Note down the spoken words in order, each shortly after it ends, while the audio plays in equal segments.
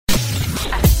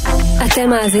אתם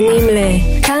מאזינים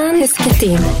לכאן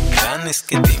הסקטים. כאן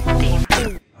הסקטים.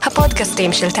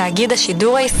 הפודקאסטים של תאגיד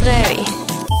השידור הישראלי.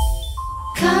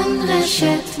 כאן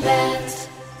רשת ב'.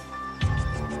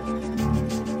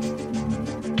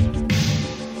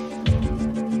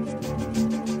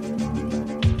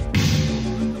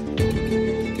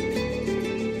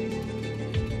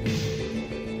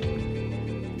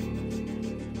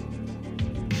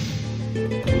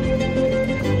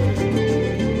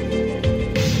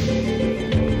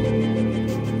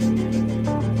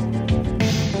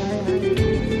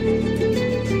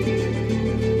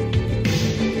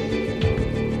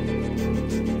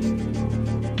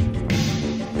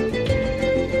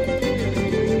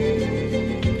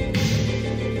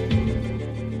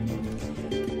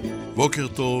 בוקר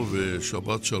טוב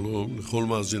ושבת שלום לכל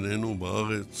מאזיננו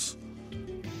בארץ,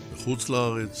 בחוץ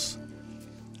לארץ.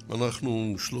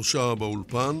 אנחנו שלושה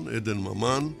באולפן, עדן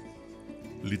ממן,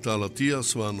 ליטל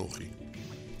עטיאס ואנוכי.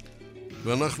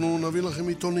 ואנחנו נביא לכם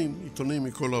עיתונים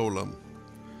מכל העולם.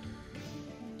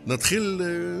 נתחיל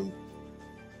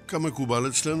כמקובל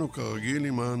אצלנו, כרגיל,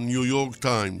 עם הניו יורק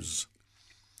טיימס.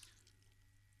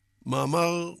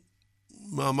 מאמר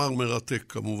מרתק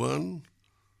כמובן,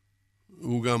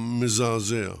 הוא גם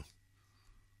מזעזע.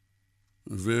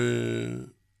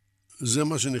 וזה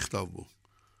מה שנכתב בו.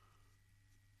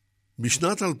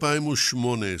 בשנת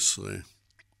 2018,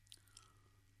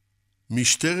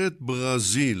 משטרת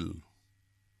ברזיל,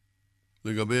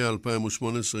 לגבי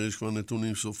 2018 יש כבר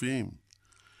נתונים סופיים,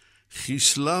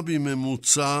 חיסלה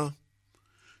בממוצע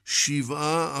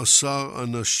 17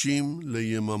 אנשים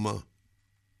ליממה.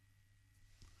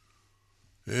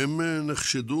 הם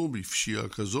נחשדו בפשיעה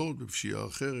כזאת, בפשיעה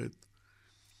אחרת.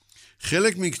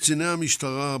 חלק מקציני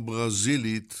המשטרה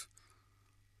הברזילית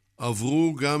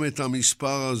עברו גם את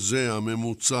המספר הזה,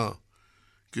 הממוצע,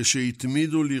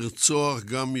 כשהתמידו לרצוח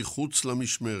גם מחוץ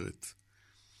למשמרת.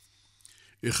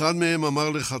 אחד מהם אמר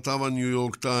לכתב הניו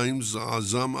יורק טיימס,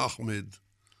 עזם אחמד,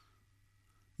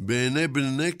 בעיני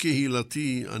בני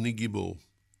קהילתי אני גיבור.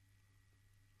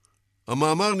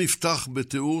 המאמר נפתח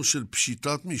בתיאור של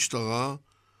פשיטת משטרה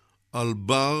על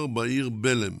בר בעיר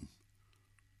בלם,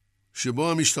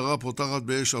 שבו המשטרה פותחת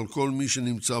באש על כל מי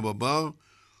שנמצא בבר,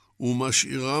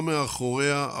 ומשאירה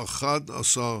מאחוריה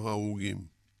 11 הרוגים.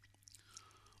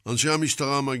 אנשי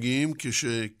המשטרה מגיעים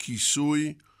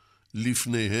כשכיסוי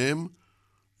לפניהם,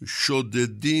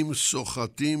 שודדים,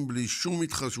 סוחטים בלי שום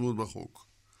התחשבות בחוק.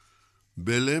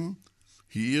 בלם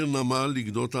היא עיר נמל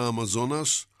לגדות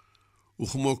האמזונס,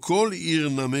 וכמו כל עיר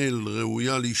נמל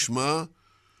ראויה לשמה,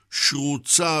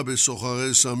 שרוצה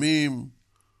בסוחרי סמים,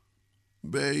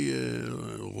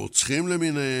 ברוצחים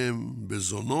למיניהם,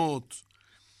 בזונות.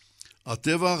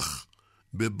 הטבח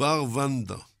בבר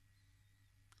ונדה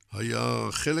היה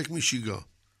חלק משגרה,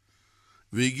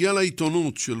 והגיע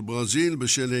לעיתונות של ברזיל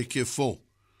בשל היקפו.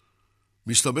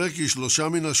 מסתבר כי 3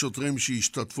 מן השוטרים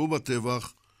שהשתתפו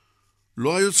בטבח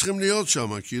לא היו צריכים להיות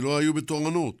שם, כי לא היו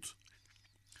בתורנות.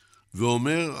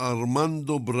 ואומר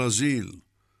ארמנדו ברזיל,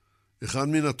 אחד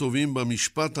מן הטובים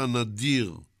במשפט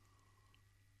הנדיר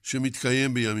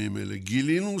שמתקיים בימים אלה,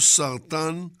 גילינו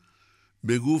סרטן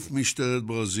בגוף משטרת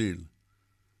ברזיל.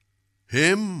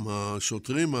 הם,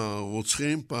 השוטרים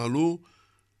הרוצחים, פעלו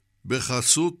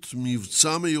בחסות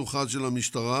מבצע מיוחד של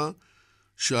המשטרה,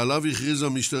 שעליו הכריזה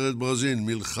משטרת ברזיל,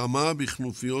 מלחמה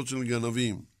בכנופיות של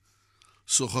גנבים,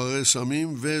 סוחרי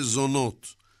סמים וזונות,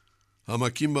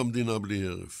 המכים במדינה בלי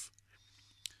הרף.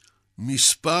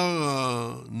 מספר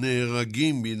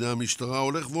הנהרגים בידי המשטרה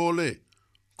הולך ועולה,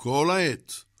 כל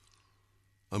העת.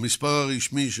 המספר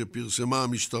הרשמי שפרסמה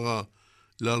המשטרה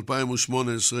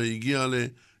ל-2018 הגיע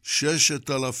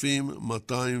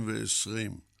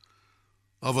ל-6,220.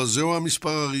 אבל זהו המספר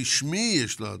הרשמי,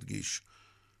 יש להדגיש,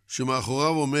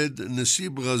 שמאחוריו עומד נשיא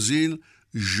ברזיל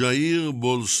ז'איר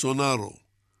בולסונארו.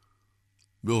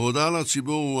 בהודעה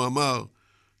לציבור הוא אמר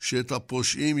שאת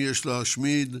הפושעים יש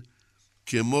להשמיד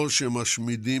כמו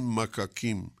שמשמידים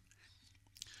מקקים.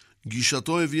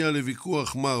 גישתו הביאה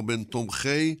לוויכוח מר בין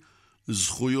תומכי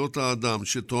זכויות האדם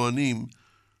שטוענים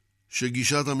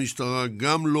שגישת המשטרה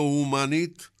גם לא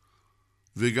הומנית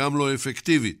וגם לא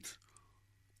אפקטיבית,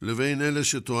 לבין אלה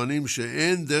שטוענים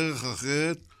שאין דרך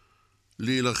אחרת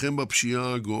להילחם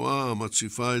בפשיעה הגואה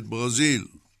המציפה את ברזיל.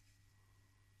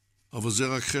 אבל זה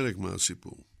רק חלק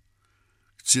מהסיפור.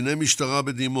 קציני משטרה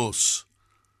בדימוס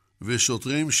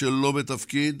ושוטרים שלא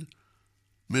בתפקיד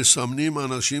מסמנים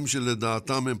אנשים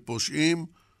שלדעתם הם פושעים,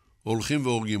 הולכים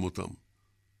והורגים אותם.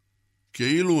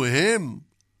 כאילו הם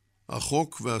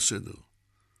החוק והסדר.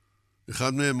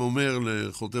 אחד מהם אומר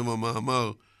לכותב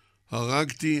המאמר,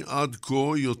 הרגתי עד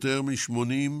כה יותר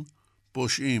מ-80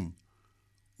 פושעים,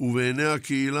 ובעיני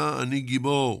הקהילה אני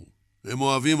גיבור, הם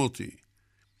אוהבים אותי.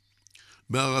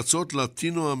 בארצות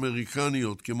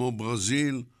לטינו-אמריקניות כמו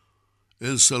ברזיל,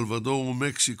 אל סלבדור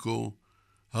ומקסיקו,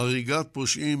 הריגת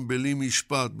פושעים בלי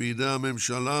משפט בידי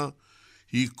הממשלה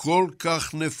היא כל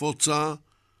כך נפוצה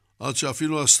עד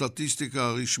שאפילו הסטטיסטיקה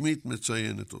הרשמית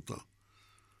מציינת אותה.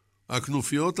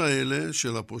 הכנופיות האלה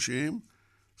של הפושעים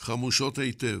חמושות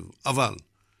היטב, אבל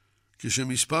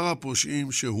כשמספר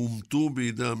הפושעים שהומתו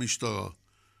בידי המשטרה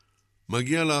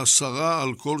מגיע ל10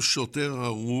 על כל שוטר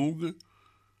הרוג,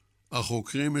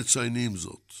 החוקרים מציינים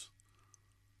זאת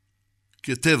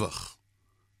כטבח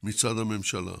מצד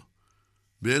הממשלה.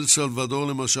 באל סלבדור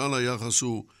למשל היחס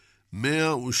הוא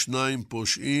 102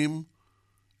 פושעים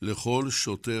לכל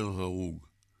שוטר הרוג.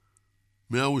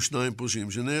 102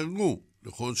 פושעים שנהרגו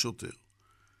לכל שוטר.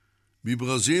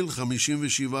 בברזיל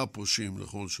 57 פושעים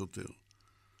לכל שוטר.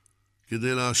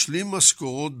 כדי להשלים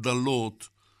משכורות דלות,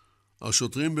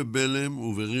 השוטרים בבלם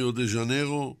ובריו דה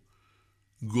ז'נרו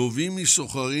גובים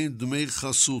מסוחרים דמי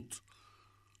חסות,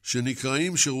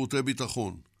 שנקראים שירותי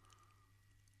ביטחון,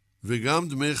 וגם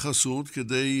דמי חסות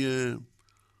כדי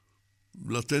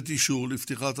לתת אישור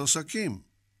לפתיחת עסקים.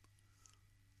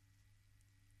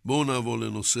 בואו נעבור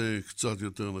לנושא קצת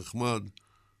יותר נחמד.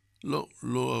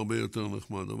 לא הרבה יותר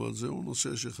נחמד, אבל זהו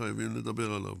נושא שחייבים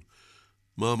לדבר עליו.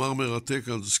 מאמר מרתק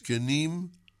על זקנים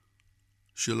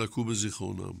שלקו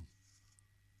בזיכרונם.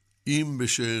 אם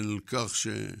בשל כך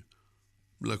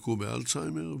שלקו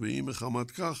באלצהיימר, ואם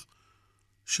מחמת כך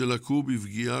שלקו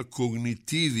בפגיעה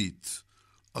קוגניטיבית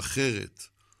אחרת,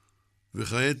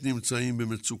 וכעת נמצאים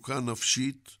במצוקה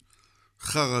נפשית,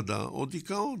 חרדה או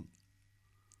דיכאון.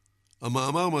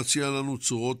 המאמר מציע לנו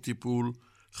צורות טיפול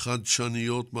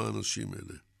חדשניות באנשים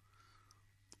אלה.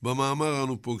 במאמר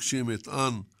אנו פוגשים את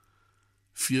אן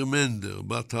פירמנדר,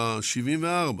 בת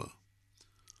ה-74,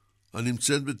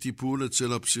 הנמצאת בטיפול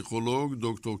אצל הפסיכולוג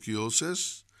דוקטור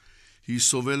קיוסס. היא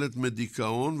סובלת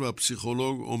מדיכאון,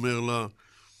 והפסיכולוג אומר לה,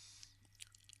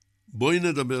 בואי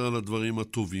נדבר על הדברים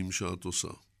הטובים שאת עושה.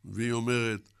 והיא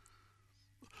אומרת,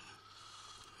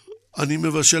 אני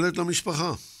מבשלת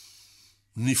למשפחה.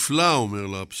 נפלא, אומר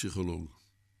לה הפסיכולוג.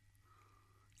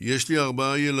 יש לי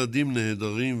 4 ילדים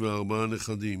נהדרים ו4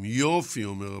 נכדים. יופי,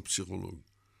 אומר הפסיכולוג.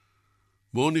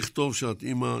 בואו נכתוב שאת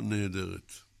אימא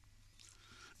נהדרת.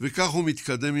 וכך הוא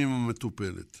מתקדם עם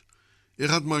המטופלת.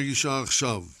 איך את מרגישה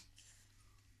עכשיו?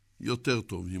 יותר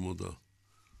טוב, היא מודה.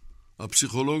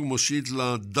 הפסיכולוג מושיט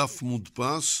לה דף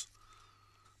מודפס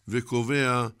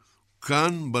וקובע,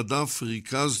 כאן בדף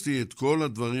ריכזתי את כל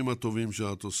הדברים הטובים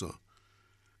שאת עושה.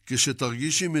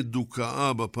 כשתרגישי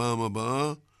מדוכאה בפעם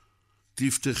הבאה,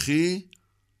 תפתחי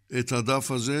את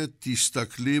הדף הזה,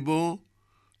 תסתכלי בו,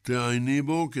 תעייני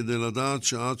בו כדי לדעת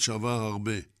שאת שווה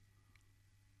הרבה.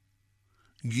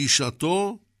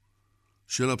 גישתו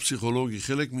של הפסיכולוג היא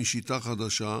חלק משיטה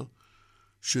חדשה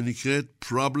שנקראת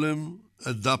Problem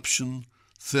Adaption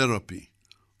Therapy,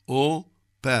 או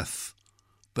PATH.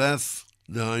 PATH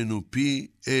דהיינו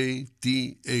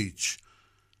P-A-T-H,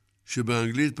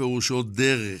 שבאנגלית פירושו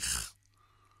דרך.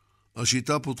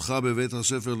 השיטה פותחה בבית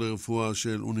הספר לרפואה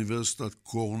של אוניברסיטת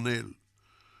קורנל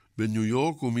בניו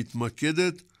יורק,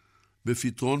 ומתמקדת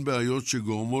בפתרון בעיות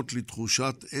שגורמות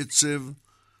לתחושת עצב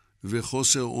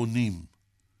וחוסר אונים.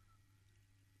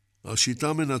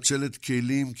 השיטה מנצלת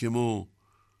כלים כמו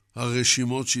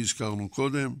הרשימות שהזכרנו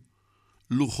קודם,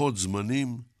 לוחות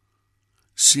זמנים,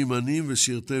 סימנים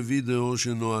וסרטי וידאו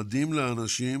שנועדים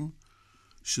לאנשים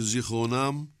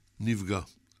שזיכרונם נפגע.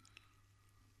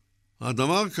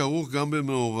 הדבר כרוך גם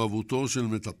במעורבותו של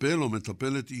מטפל או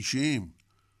מטפלת אישיים.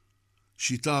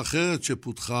 שיטה אחרת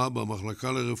שפותחה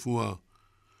במחלקה לרפואה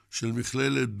של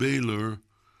מכללת ביילר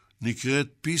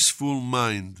נקראת Peaceful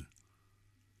Mind.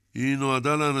 היא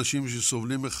נועדה לאנשים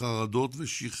שסובלים מחרדות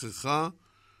ושכחה,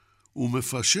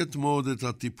 ומפשט מאוד את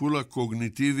הטיפול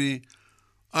הקוגניטיבי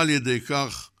על ידי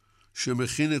כך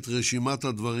שמכין את רשימת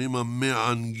הדברים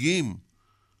המענגים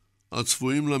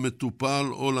הצפויים למטופל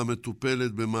או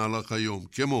למטופלת במהלך היום,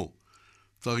 כמו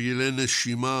תרגילי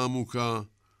נשימה עמוקה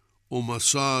או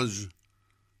מסאז'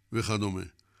 וכדומה.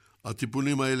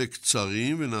 הטיפולים האלה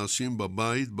קצרים ונעשים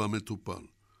בבית במטופל.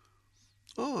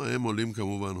 הם עולים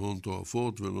כמובן הון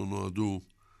תועפות ולא נועדו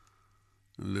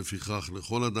לפיכך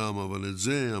לכל אדם, אבל את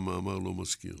זה המאמר לא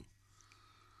מזכיר.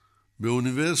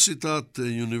 באוניברסיטת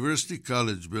University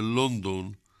College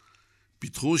בלונדון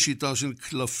פיתחו שיטה של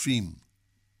קלפים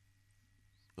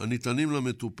הניתנים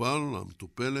למטופל,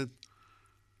 למטופלת,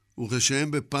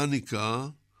 וכשהם בפניקה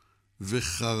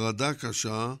וחרדה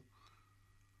קשה,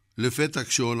 לפתע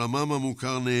כשעולמם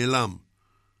המוכר נעלם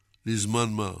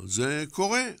לזמן מה. זה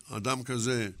קורה. אדם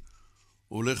כזה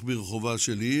הולך ברחובה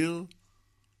של עיר,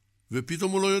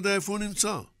 ופתאום הוא לא יודע איפה הוא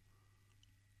נמצא.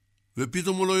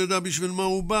 ופתאום הוא לא יודע בשביל מה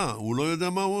הוא בא, הוא לא יודע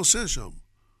מה הוא עושה שם.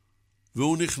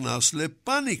 והוא נכנס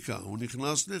לפניקה, הוא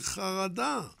נכנס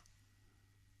לחרדה.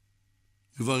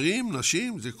 גברים,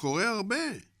 נשים, זה קורה הרבה.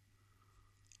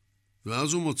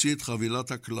 ואז הוא מוציא את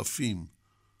חבילת הקלפים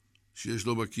שיש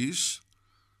לו בכיס,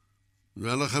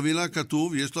 ועל החבילה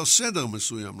כתוב, יש לה סדר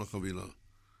מסוים לחבילה.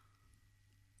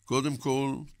 קודם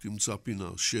כל, תמצא פינה,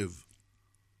 שב.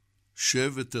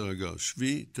 שב ותרגע,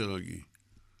 שבי, תרגי.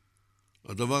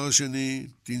 הדבר השני,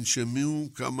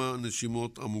 תנשמו כמה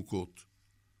נשימות עמוקות.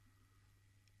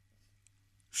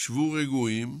 שבו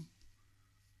רגועים,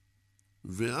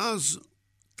 ואז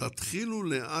תתחילו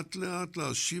לאט לאט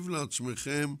להשיב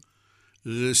לעצמכם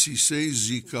רסיסי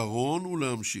זיכרון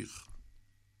ולהמשיך.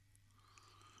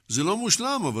 זה לא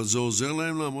מושלם, אבל זה עוזר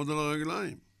להם לעמוד על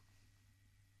הרגליים.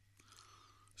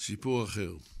 סיפור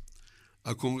אחר.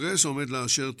 הקונגרס עומד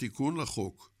לאשר תיקון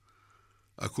לחוק,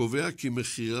 הקובע כי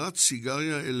מכירת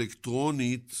סיגריה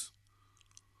אלקטרונית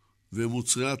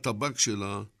ומוצרי הטבק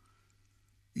שלה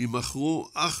יימכרו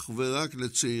אך ורק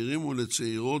לצעירים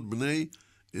ולצעירות בני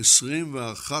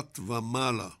 21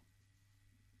 ומעלה.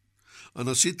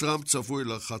 הנשיא טראמפ צפוי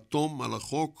לחתום על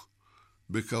החוק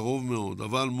בקרוב מאוד,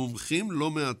 אבל מומחים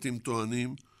לא מעטים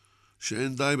טוענים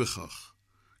שאין די בכך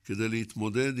כדי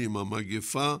להתמודד עם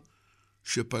המגפה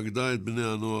שפקדה את בני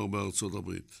הנוער בארצות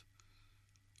הברית.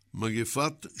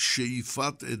 מגפת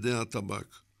שאיפת עדי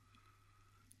הטבק.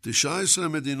 19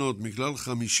 מדינות מכלל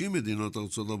 50 מדינות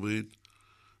ארצות הברית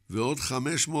ועוד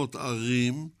 500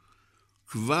 ערים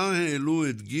כבר העלו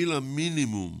את גיל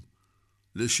המינימום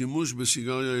לשימוש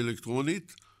בסיגריה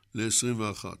אלקטרונית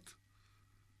ל-21.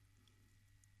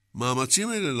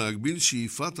 מאמצים אלה להגביל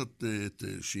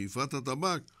שאיפת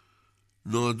הטבק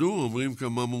נועדו, אומרים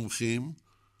כמה מומחים,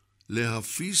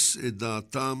 להפיס את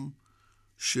דעתם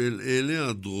של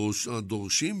אלה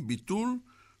הדורשים ביטול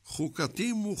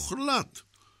חוקתי מוחלט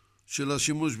של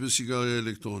השימוש בסיגריה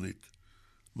אלקטרונית.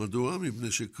 מדוע?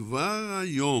 מפני שכבר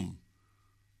היום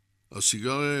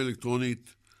הסיגריה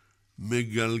האלקטרונית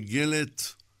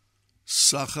מגלגלת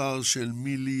סחר של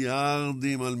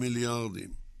מיליארדים על מיליארדים.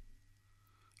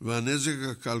 והנזק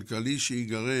הכלכלי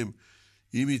שיגרם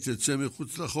אם היא תצא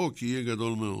מחוץ לחוק יהיה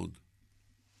גדול מאוד.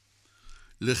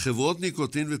 לחברות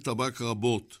ניקוטין וטבק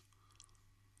רבות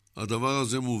הדבר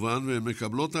הזה מובן, והן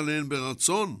מקבלות עליהן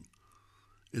ברצון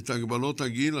את הגבלות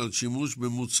הגיל על שימוש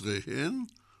במוצריהן,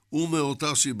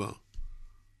 ומאותה סיבה.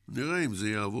 נראה אם זה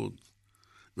יעבוד.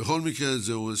 בכל מקרה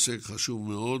זהו הישג חשוב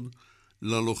מאוד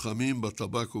ללוחמים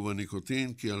בטבק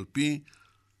ובניקוטין, כי על פי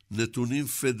נתונים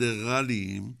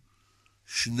פדרליים,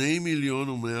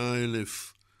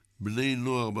 2,100,000 בני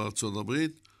נוער בארצות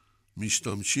הברית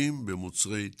משתמשים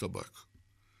במוצרי טבק.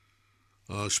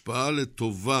 ההשפעה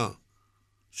לטובה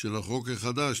של החוק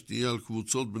החדש תהיה על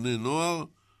קבוצות בני נוער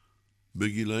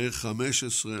בגילאי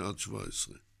 15 עד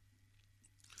 17.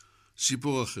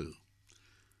 סיפור אחר.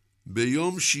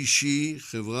 ביום שישי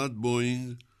חברת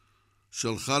בואינג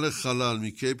שלחה לחלל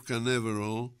מקייפ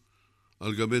קנברו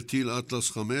על גבי טיל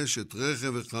אטלס 5 את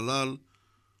רכב החלל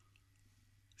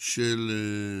של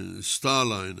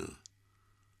סטארליינר.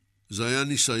 זה היה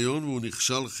ניסיון והוא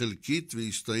נכשל חלקית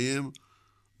והסתיים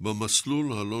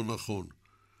במסלול הלא נכון,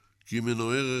 כי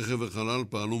מנועי רכב החלל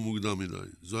פעלו מוקדם מדי.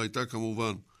 זו הייתה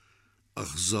כמובן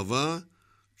אכזבה,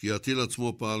 כי הטיל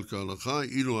עצמו פעל כהלכה.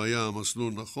 אילו היה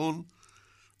המסלול נכון,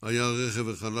 היה רכב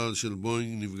החלל של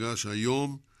בואינג נפגש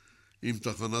היום עם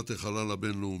תחנת החלל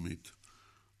הבינלאומית.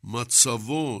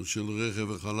 מצבו של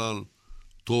רכב החלל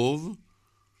טוב,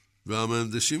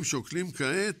 והמהנדסים שוקלים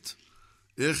כעת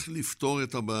איך לפתור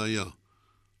את הבעיה.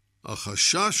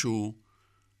 החשש הוא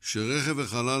שרכב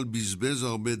החלל בזבז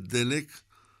הרבה דלק,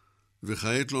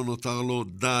 וכעת לא נותר לו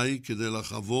די כדי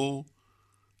לחבור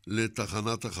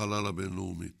לתחנת החלל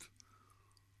הבינלאומית.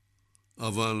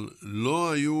 אבל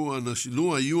לא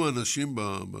היו אנשים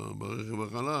ברכב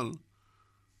החלל,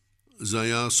 זה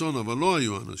היה אסון, אבל לא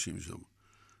היו אנשים שם.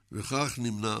 וכך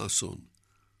נמנע אסון.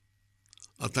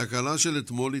 התקלה של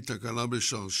אתמול היא תקלה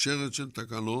בשרשרת של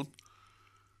תקלות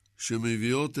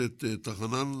שמביאות את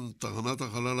תחנת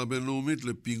החלל הבינלאומית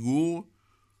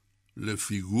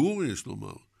לפיגור, יש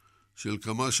לומר, של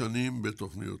כמה שנים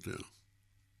בתוכניותיה.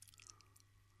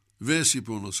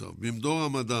 וסיפור נוסף, במדור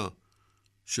המדע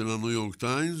של הניו יורק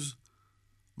טיימס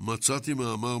מצאתי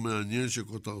מאמר מעניין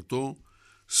שכותרתו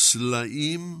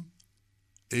סלעים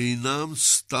אינם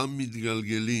סתם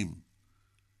מתגלגלים,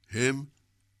 הם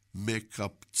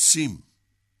מקפצים.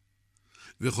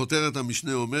 וכותרת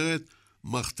המשנה אומרת,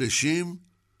 מכתשים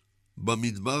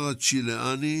במדבר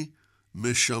הצ'ילאני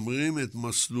משמרים את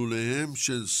מסלוליהם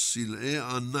של סלעי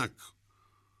ענק.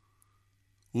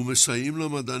 ומסייעים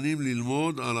למדענים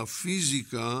ללמוד על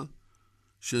הפיזיקה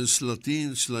של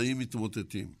סלעים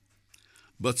מתמוטטים.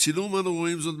 בצילום אנו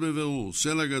רואים זאת בבירור.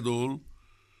 סלע גדול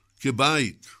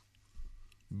כבית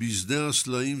בשדה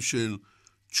הסלעים של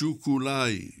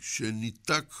צ'וקולאי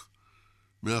שניתק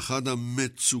מאחד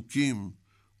המצוקים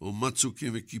או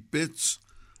מצוקים וקיפץ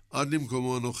עד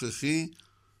למקומו הנוכחי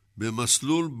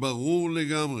במסלול ברור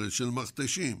לגמרי של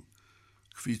מכתשים.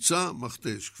 קפיצה,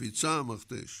 מכתש, קפיצה,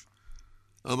 מכתש.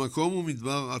 המקום הוא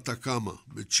מדבר אטקמה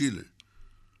בצ'ילה,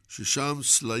 ששם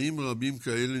סלעים רבים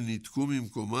כאלה ניתקו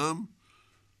ממקומם,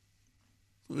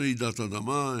 רעידת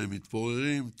אדמה, הם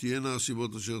מתפוררים, תהיינה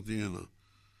הסיבות אשר תהיינה.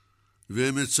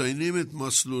 והם מציינים את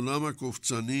מסלולם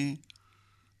הקופצני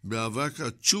באבק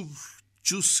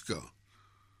הצ'וסקה,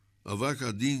 אבק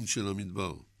הדין של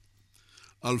המדבר.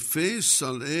 אלפי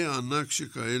סלעי ענק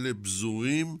שכאלה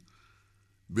בזורים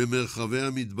במרחבי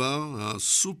המדבר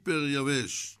הסופר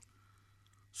יבש.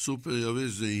 סופר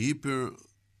יבש זה היפר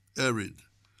אריד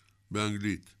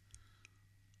באנגלית.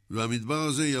 והמדבר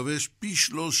הזה יבש פי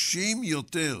 30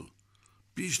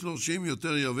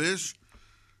 יותר יבש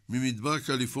ממדבר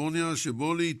קליפורניה,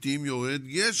 שבו לעתים יורד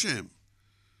גשם,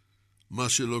 מה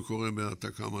שלא קורה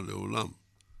באטקמה לעולם.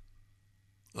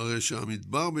 הרי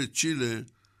שהמדבר בצ'ילה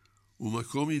הוא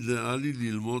מקום אידיאלי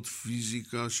ללמוד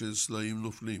פיזיקה של סלעים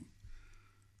נופלים.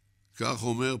 כך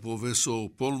אומר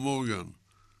פרופסור פול מורגן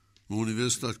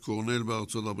מאוניברסיטת קורנל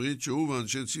בארצות הברית, שהוא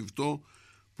ואנשי צוותו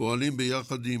פועלים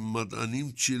ביחד עם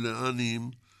מדענים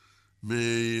צ'ילאנים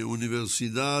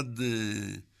מאוניברסיטת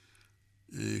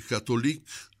קתוליק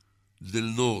דל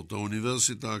נורד,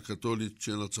 האוניברסיטה הקתולית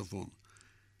של הצפון.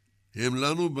 הם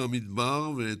לנו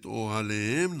במדבר ואת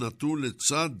אוהליהם נטו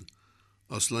לצד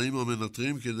הסלעים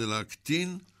המנטרים כדי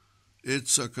להקטין את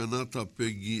סכנת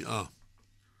הפגיעה.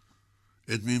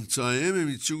 את ממצאיהם הם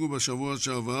הציגו בשבוע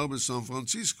שעבר בסן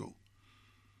פרנסיסקו,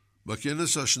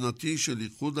 בכנס השנתי של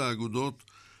איחוד האגודות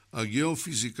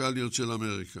הגיאופיזיקליות של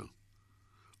אמריקה.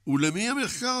 ולמי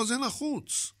המחקר הזה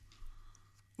נחוץ?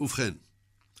 ובכן,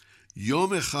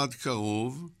 יום אחד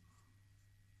קרוב,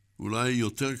 אולי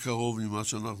יותר קרוב ממה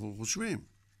שאנחנו חושבים,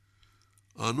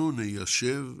 אנו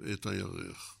ניישב את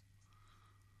הירח.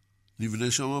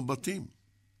 נבנה שם בתים.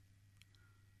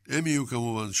 הם יהיו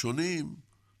כמובן שונים,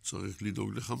 צריך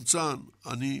לדאוג לחמצן,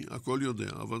 אני הכל יודע,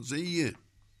 אבל זה יהיה.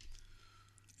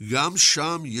 גם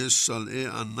שם יש סלעי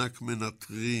ענק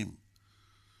מנטרים,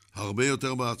 הרבה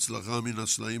יותר בהצלחה מן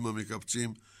הסלעים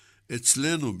המקפצים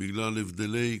אצלנו בגלל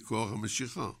הבדלי כוח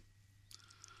המשיכה.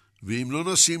 ואם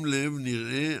לא נשים לב,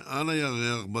 נראה על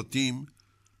הירח בתים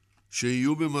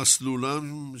שיהיו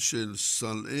במסלולם של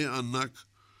סלעי ענק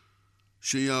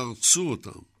שיערצו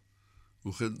אותם.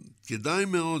 וכדאי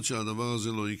מאוד שהדבר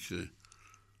הזה לא יקרה.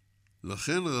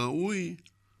 לכן ראוי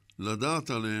לדעת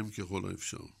עליהם ככל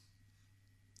האפשר.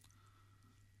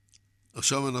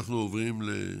 עכשיו אנחנו עוברים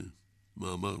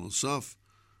למאמר נוסף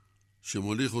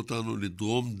שמוליך אותנו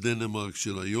לדרום דנמרק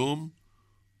של היום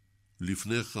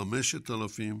לפני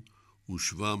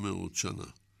 5,700 שנה.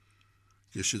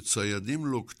 כשציידים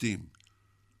לוקטים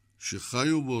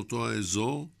שחיו באותו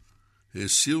האזור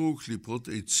הסירו קליפות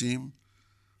עצים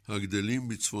הגדלים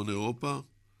בצפון אירופה.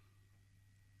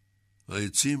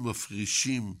 העצים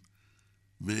מפרישים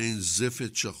מעין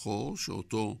זפת שחור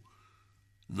שאותו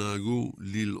נהגו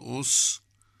ללעוס,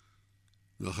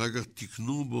 ואחר כך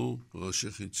תקנו בו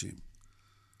ראשי חיצים.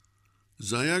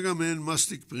 זה היה גם מעין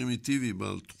מסטיק פרימיטיבי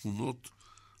בעל תכונות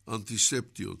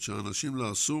אנטיספטיות שהאנשים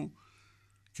לעשו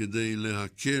כדי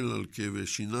להקל על כאבי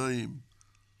שיניים.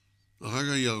 אחר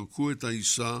כך ירקו את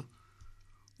העיסה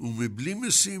ומבלי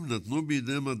משים נתנו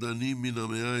בידי מדענים מן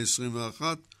המאה ה-21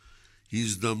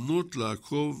 הזדמנות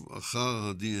לעקוב אחר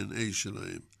ה-DNA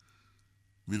שלהם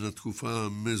מן התקופה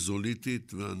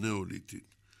המזוליטית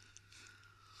והנאוליטית.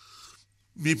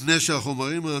 מפני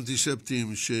שהחומרים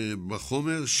האנטיספטיים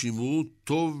שבחומר שימרו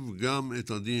טוב גם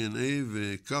את ה-DNA,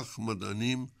 וכך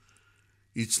מדענים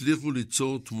הצליחו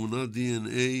ליצור תמונת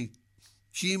DNA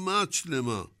כמעט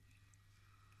שלמה.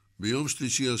 ביום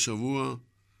שלישי השבוע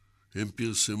הם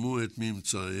פרסמו את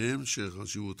ממצאיהם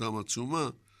שחשיבותם עצומה,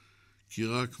 כי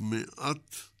רק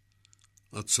מעט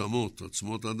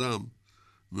עצמות אדם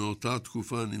מאותה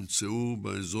תקופה נמצאו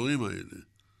באזורים האלה.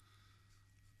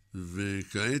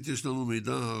 וכעת יש לנו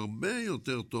מידע הרבה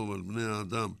יותר טוב על בני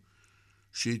האדם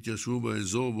שהתיישבו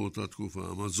באזור באותה תקופה,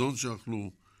 המזון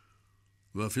שאכלו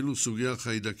ואפילו סוגי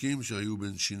החיידקים שהיו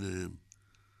בין שיניהם.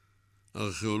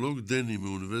 ארכיאולוג דני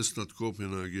מאוניברסיטת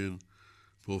קופנהגן,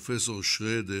 פרופסור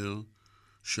שרדר,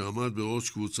 שעמד בראש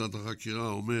קבוצת החקירה,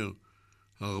 אומר,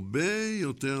 הרבה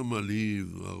יותר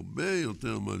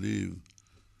מלהיב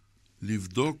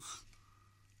לבדוק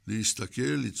להסתכל,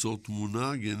 ליצור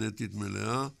תמונה גנטית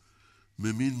מלאה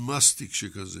ממין מסטיק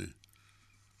שכזה,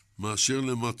 מאשר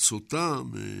למצותה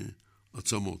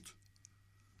מעצמות.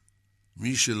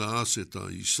 מי שלעס את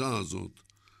האישה הזאת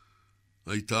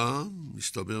הייתה,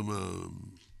 מסתבר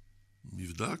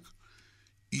מהמבדק,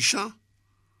 אישה,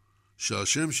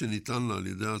 שהשם שניתן לה על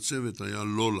ידי הצוות היה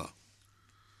לולה.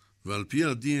 ועל פי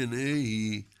ה-DNA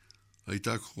היא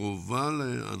הייתה קרובה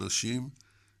לאנשים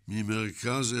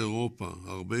ממרכז אירופה,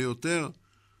 הרבה יותר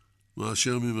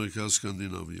מאשר ממרכז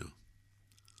סקנדינביה.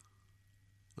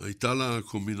 הייתה לה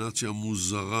קומבינציה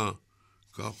מוזרה,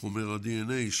 כך אומר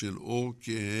ה-DNA, של אור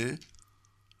כהה,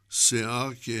 שיער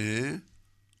כהה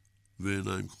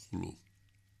ועיניים כחולות.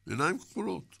 עיניים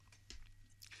כחולות.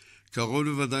 קרוב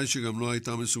לוודאי שגם לא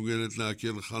הייתה מסוגלת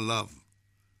לעכל חלב.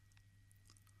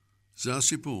 זה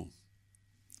הסיפור.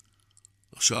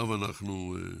 עכשיו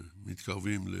אנחנו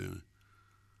מתקרבים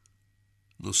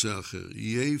לנושא אחר.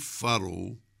 איי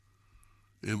פארו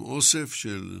הם אוסף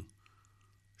של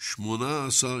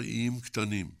 18 איים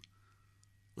קטנים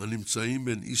הנמצאים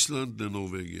בין איסלנד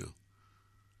לנורווגיה,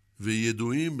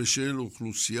 וידועים בשל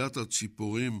אוכלוסיית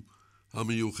הציפורים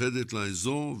המיוחדת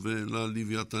לאזור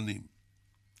וללוויתנים.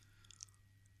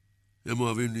 הם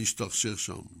אוהבים להשתכשך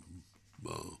שם,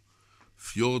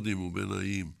 בפיורדים ובין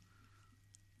האיים.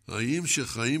 האיים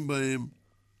שחיים בהם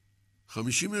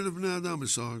 50,000 בני אדם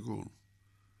בסך הכל.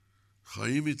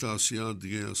 חיים מתעשיית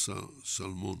דגי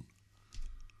הסלמון.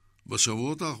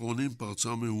 בשבועות האחרונים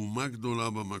פרצה מהומה גדולה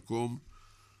במקום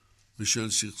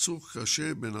בשל סכסוך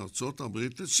קשה בין ארצות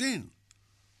הברית לסין.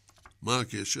 מה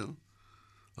הקשר?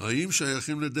 האיים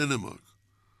שייכים לדנמרק,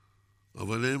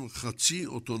 אבל הם חצי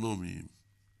אוטונומיים.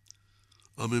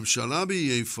 הממשלה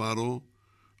באיי פארו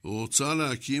רוצה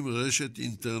להקים רשת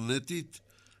אינטרנטית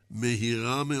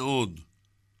מהירה מאוד,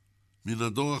 מן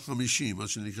הדור ה-50, מה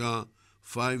שנקרא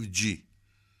 5G.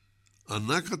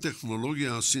 ענק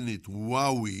הטכנולוגיה הסינית,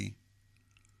 וואוי,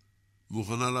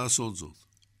 מוכנה לעשות זאת.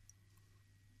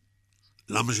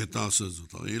 למה שתעשה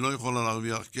זאת? הרי היא לא יכולה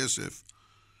להרוויח כסף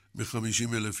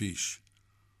מ-50,000 איש.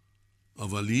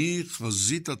 אבל היא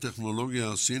חזית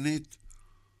הטכנולוגיה הסינית,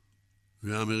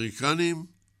 והאמריקנים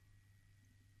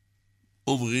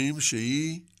אומרים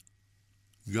שהיא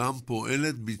גם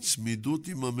פועלת בצמידות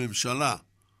עם הממשלה,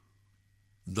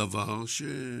 דבר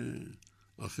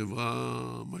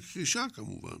שהחברה מכחישה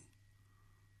כמובן.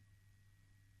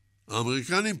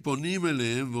 האמריקנים פונים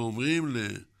אליהם ואומרים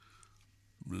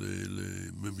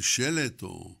לממשלת,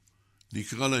 או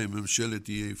נקרא להם ממשלת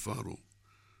איי פארו,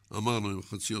 אמרנו הם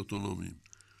חצי אוטונומיים.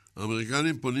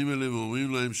 האמריקנים פונים אליהם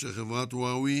ואומרים להם שחברת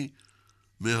וואוי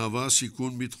מהווה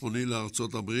סיכון ביטחוני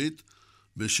לארצות הברית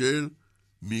בשל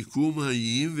מיקום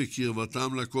האיים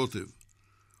וקרבתם לקוטב,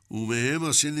 ומהם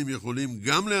הסינים יכולים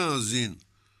גם להאזין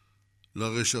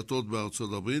לרשתות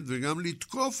בארצות הברית וגם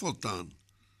לתקוף אותן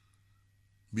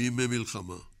בימי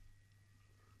מלחמה.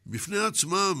 בפני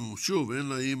עצמם, שוב, אין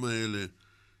לאיים האלה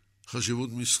חשיבות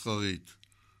מסחרית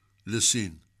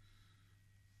לסין,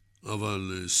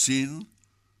 אבל סין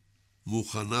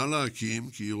מוכנה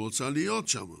להקים כי היא רוצה להיות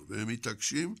שם, והם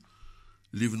מתעקשים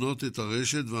לבנות את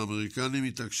הרשת, והאמריקנים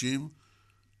מתעקשים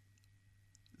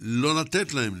לא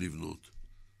לתת להם לבנות.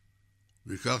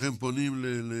 וכך הם פונים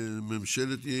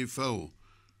לממשלת איי פארו.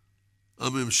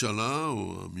 הממשלה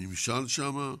או הממשל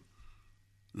שם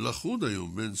לחוד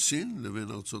היום בין סין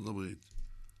לבין ארצות הברית.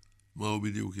 מה הוא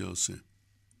בדיוק יעשה?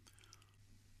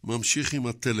 ממשיך עם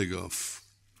הטלגרף.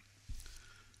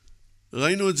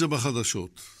 ראינו את זה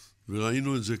בחדשות,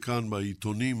 וראינו את זה כאן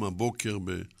בעיתונים הבוקר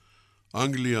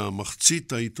באנגליה.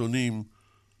 מחצית העיתונים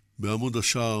בעמוד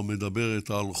השער מדברת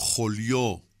על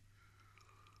חוליו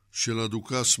של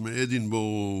הדוכס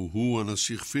מאדינבורו, הוא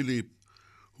הנסיך פיליפ,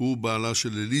 הוא בעלה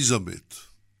של אליזבת.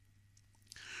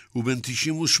 הוא בן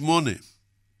 98,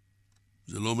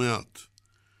 זה לא מעט,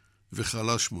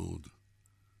 וחלש מאוד.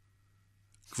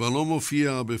 כבר לא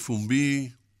מופיע בפומבי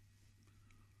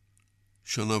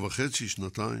שנה וחצי,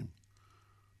 שנתיים,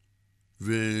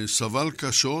 וסובל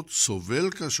קשות, סובל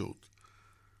קשות,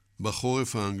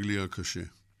 בחורף האנגלי הקשה.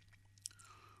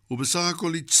 הוא בסך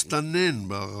הכל הצטנן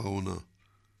בהרעונה,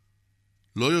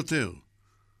 לא יותר,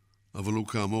 אבל הוא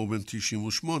כאמור בן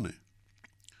 98.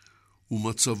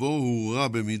 ומצבו הוא רע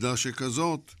במידה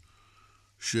שכזאת,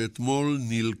 שאתמול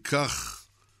נלקח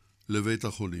לבית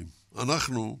החולים.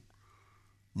 אנחנו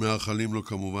מאחלים לו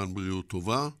כמובן בריאות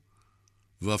טובה,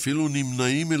 ואפילו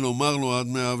נמנעים מלומר לו עד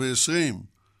 120,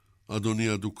 אדוני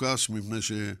הדוכס, מפני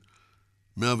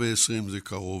ש120 זה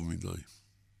קרוב מדי.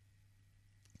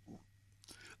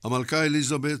 המלכה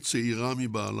אליזבת צעירה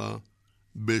מבעלה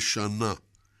בשנה.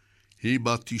 היא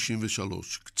בת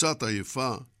 93, קצת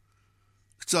עייפה,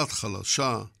 קצת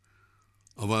חלשה,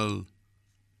 אבל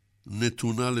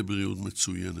נתונה לבריאות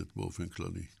מצוינת באופן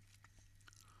כללי.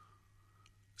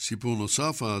 סיפור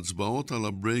נוסף, ההצבעות על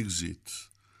הברקזיט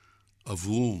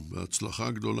עברו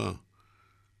בהצלחה גדולה,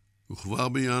 וכבר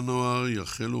בינואר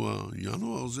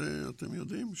ינואר זה, אתם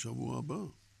יודעים, שבוע הבא.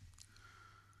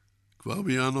 כבר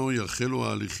בינואר יחלו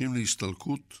ההליכים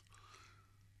להסתלקות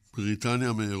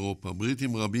בריטניה מאירופה.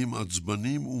 בריטים רבים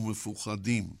עצבנים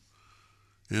ומפוחדים.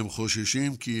 הם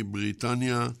חוששים כי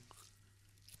בריטניה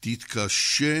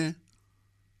תתקשה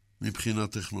מבחינה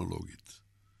טכנולוגית.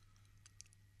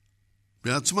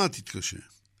 בעצמה תתקשה.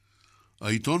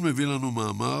 העיתון מביא לנו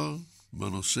מאמר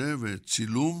בנושא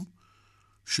וצילום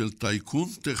של טייקון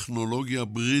טכנולוגיה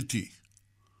בריטי.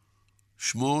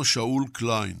 שמו שאול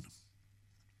קליין.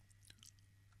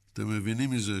 אתם מבינים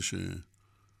מזה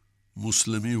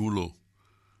שמוסלמי הוא לא.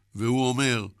 והוא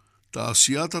אומר,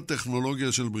 תעשיית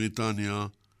הטכנולוגיה של בריטניה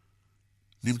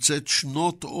נמצאת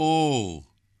שנות אור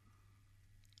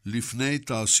לפני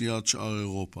תעשיית שאר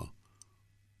אירופה.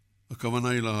 הכוונה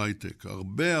היא להייטק,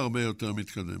 הרבה הרבה יותר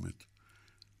מתקדמת.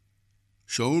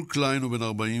 שאול קליין הוא בן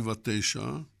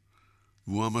 49,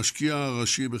 והוא המשקיע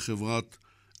הראשי בחברת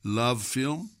לאב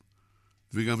פילם,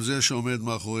 וגם זה שעומד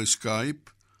מאחורי סקייפ,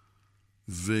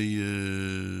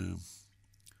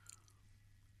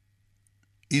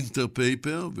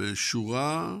 ואינטרפייפר,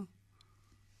 ושורה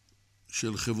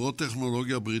של חברות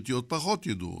טכנולוגיה בריטיות פחות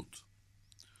ידועות.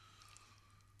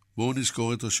 בואו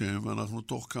נזכור את השם, ואנחנו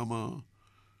תוך כמה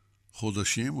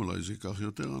חודשים, אולי זה ייקח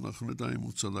יותר, אנחנו נדע אם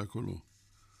הוא צדק או לא.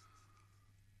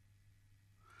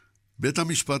 בית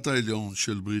המשפט העליון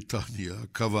של בריטניה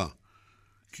קבע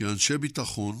כי אנשי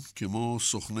ביטחון, כמו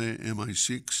סוכני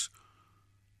MI6,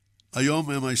 היום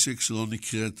MI6 לא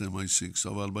נקראת MI6,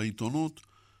 אבל בעיתונות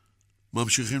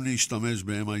ממשיכים להשתמש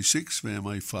ב-MI6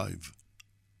 ו-MI5.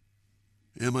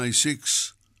 MI6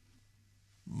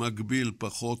 מגביל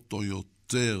פחות או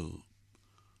יותר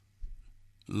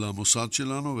למוסד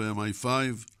שלנו, ו-MI5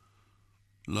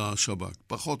 לשב"כ,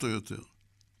 פחות או יותר.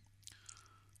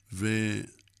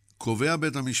 וקובע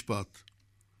בית המשפט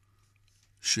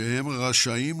שהם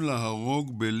רשאים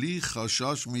להרוג בלי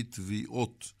חשש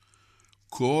מתביעות,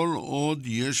 כל עוד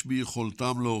יש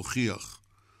ביכולתם להוכיח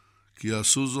כי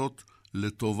עשו זאת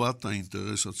לטובת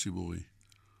האינטרס הציבורי.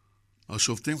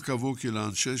 השופטים קבעו כי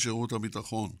לאנשי שירות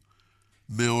הביטחון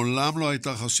מעולם לא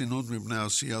הייתה חסינות מפני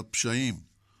עשיית פשעים.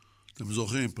 אתם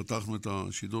זוכרים, פתחנו את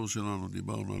השידור שלנו,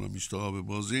 דיברנו על המשטרה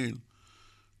בברזיל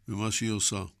ומה שהיא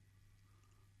עושה.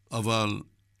 אבל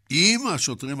אם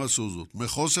השוטרים עשו זאת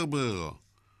מחוסר ברירה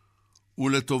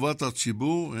ולטובת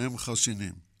הציבור, הם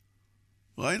חסינים.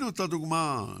 ראינו את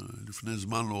הדוגמה לפני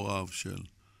זמן לא רב של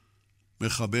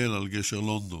מחבל על גשר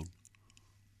לונדון.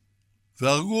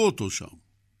 והרגו אותו שם.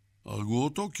 הרגו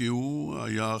אותו כי הוא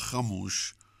היה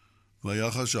חמוש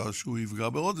והיה חשש שהוא יפגע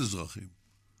בעוד אזרחים.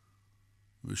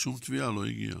 ושום תביעה לא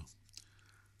הגיעה.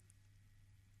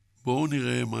 בואו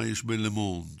נראה מה יש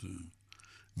בלמונד.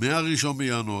 מה-1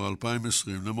 בינואר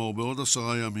 2020, למור בעוד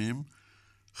 10 ימים,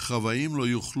 חוואים לא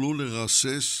יוכלו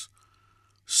לרסס...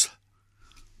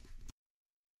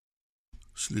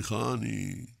 סליחה,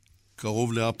 אני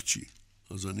קרוב לאפצ'י,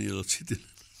 אז אני רציתי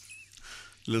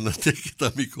לנתק את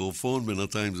המיקרופון,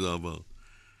 בינתיים זה עבר.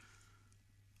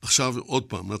 עכשיו עוד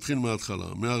פעם, נתחיל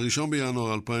מההתחלה. מה-1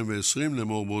 בינואר 2020,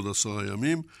 למור בעוד 10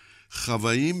 ימים,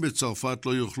 חוואים בצרפת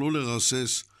לא יוכלו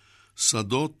לרסס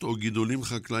שדות או גידולים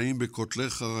חקלאיים בכותלי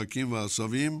חרקים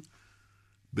ועשבים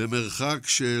במרחק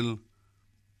של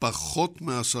פחות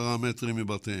מ10 מטרים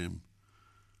מבתיהם.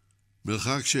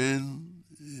 מרחק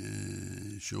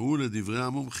שהוא לדברי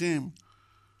המומחים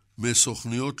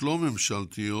מסוכניות לא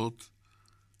ממשלתיות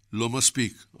לא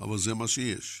מספיק, אבל זה מה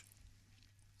שיש.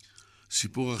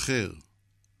 סיפור אחר,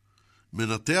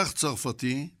 מנתח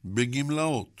צרפתי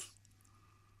בגמלאות,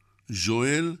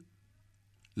 ז'ואל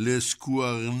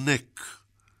לסקוארנק,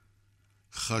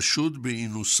 חשוד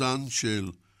באינוסן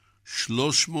של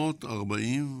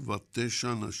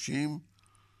 349 נשים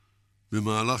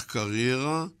במהלך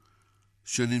קריירה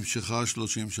שנמשכה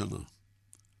 30 שנה.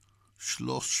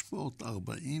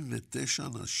 349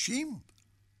 נשים?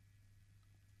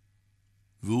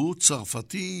 והוא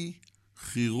צרפתי,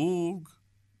 כירורג,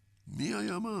 מי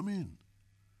היה מאמין?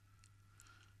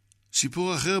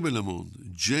 סיפור אחר בלמונד,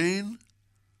 ג'יין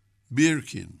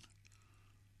בירקין,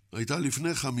 הייתה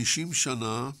לפני 50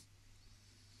 שנה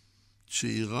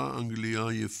צעירה אנגליה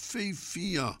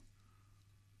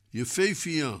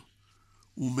יפהפייה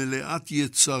ומלאת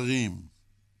יצרים.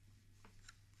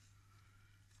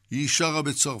 היא שרה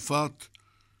בצרפת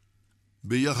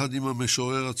ביחד עם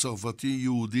המשורר הצרפתי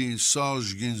יהודי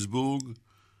סארז' גינסבורג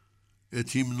את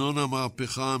המנון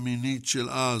המהפכה המינית של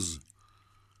אז,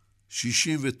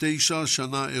 69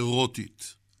 שנה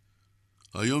אירוטית.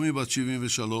 היום היא בת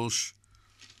 73,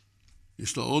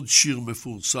 יש לה עוד שיר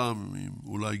מפורסם,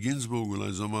 אולי גינסבורג,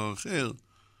 אולי זמר אחר,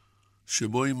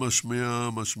 שבו היא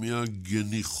משמיעה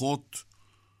גניחות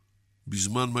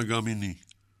בזמן מגע מיני.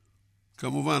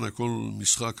 כמובן, הכל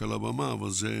משחק על הבמה,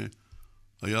 אבל זה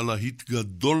היה להיט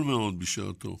גדול מאוד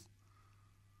בשעתו.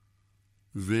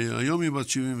 והיום היא בת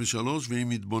 73, והיא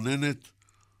מתבוננת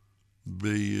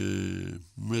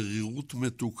במרירות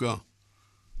מתוקה,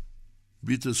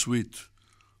 ביטר סוויט,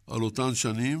 על אותן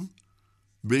שנים,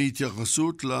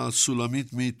 בהתייחסות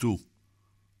לסולמית מיטו.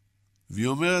 והיא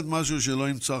אומרת משהו שלא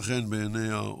ימצא חן בעיני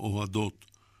האוהדות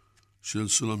של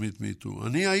סולמית מיטו.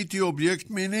 אני הייתי אובייקט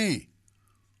מיני,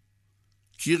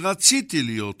 כי רציתי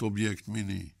להיות אובייקט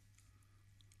מיני.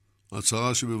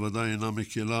 הצהרה שבוודאי אינה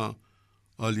מקלה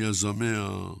על יזמי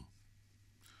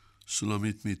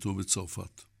הסולמית מיטו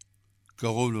בצרפת.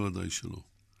 קרוב לוודאי שלא.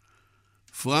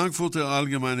 פרנקפורטר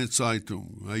אלגמיינה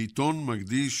צייטונג, העיתון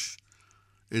מקדיש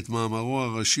את מאמרו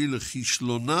הראשי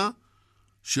לכישלונה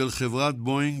של חברת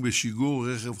בואינג בשיגור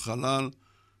רכב חלל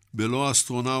בלא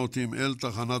אסטרונאוטים אל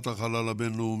תחנת החלל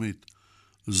הבינלאומית.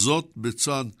 זאת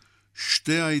בצד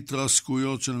שתי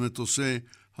ההתרסקויות של מטוסי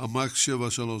המקס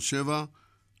 737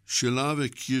 שלה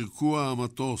וקרקוע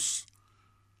המטוס.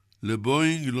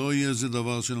 לבואינג לא יהיה זה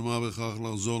דבר של מה בכך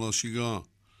לחזור לשגרה.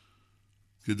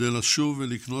 כדי לשוב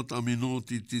ולקנות אמינות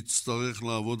היא תצטרך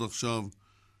לעבוד עכשיו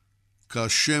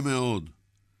קשה מאוד.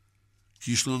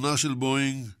 כישלונה של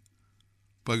בואינג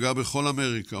פגע בכל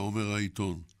אמריקה, אומר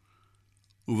העיתון.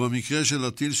 ובמקרה של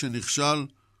הטיל שנכשל,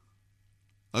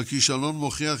 הכישלון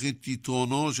מוכיח את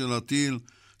יתרונו של הטיל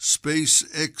ספייס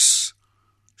אקס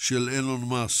של אילון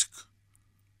מאסק.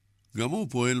 גם הוא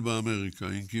פועל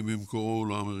באמריקה, אם כי במקורו הוא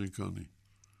לא אמריקני.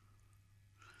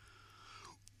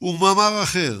 ומאמר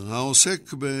אחר,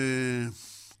 העוסק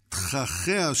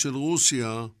בתככיה של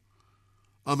רוסיה,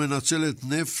 המנצלת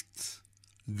נפט,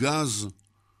 גז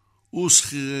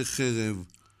ושכירי חרב,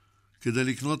 כדי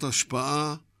לקנות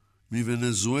השפעה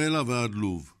מוונזואלה ועד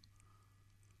לוב.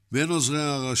 בין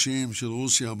עוזריה הראשיים של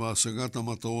רוסיה בהשגת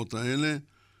המטרות האלה,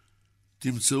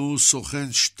 תמצאו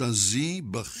סוכן שטזי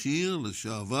בכיר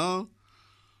לשעבר,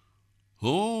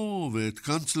 ואת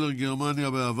קנצלר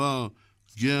גרמניה בעבר,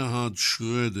 גרהרד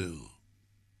שרדר.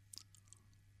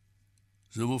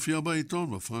 זה מופיע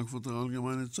בעיתון, בפרנקפורטר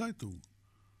אלגמיינה צייטונג.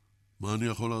 מה אני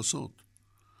יכול לעשות?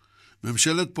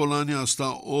 ממשלת פולניה עשתה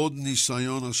עוד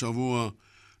ניסיון השבוע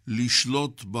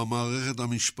לשלוט במערכת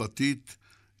המשפטית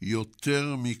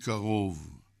יותר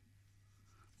מקרוב.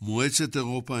 מועצת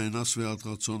אירופה אינה שבעת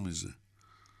רצון מזה.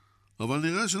 אבל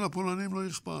נראה שלפולנים לא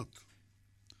אכפת.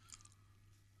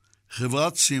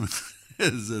 חברת סימנס,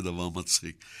 זה דבר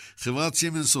מצחיק. חברת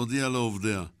סימנס הודיעה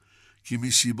לעובדיה, כי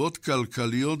מסיבות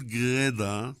כלכליות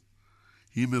גרדה,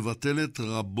 היא מבטלת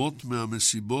רבות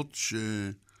מהמסיבות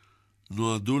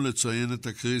שנועדו לציין את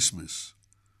הקריסמס.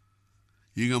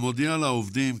 היא גם הודיעה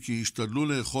לעובדים כי ישתדלו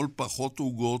לאכול פחות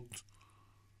עוגות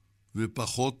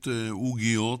ופחות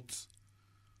עוגיות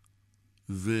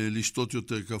ולשתות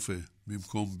יותר קפה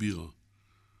במקום בירה,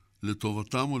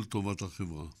 לטובתם ולטובת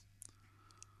החברה.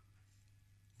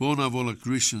 בואו נעבור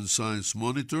ל-Christian Science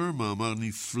Monitor, מאמר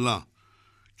נפלא,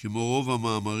 כמו רוב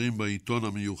המאמרים בעיתון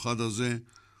המיוחד הזה,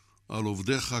 על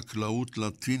עובדי חקלאות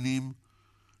לטינים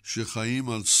שחיים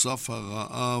על סף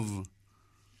הרעב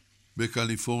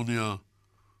בקליפורניה,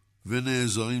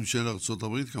 ונעזרים של ארצות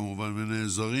הברית כמובן,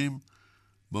 ונעזרים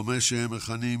במה שהם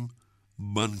מכנים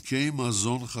בנקי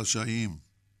מזון חשאיים,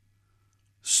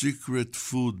 Secret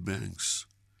Food Banks.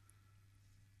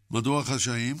 מדוע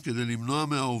חשאיים? כדי למנוע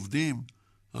מהעובדים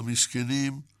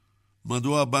המסכנים,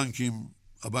 מדוע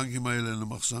הבנקים האלה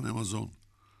למחסני מזון.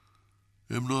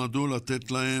 הם נועדו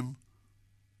לתת להם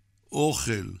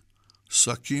אוכל,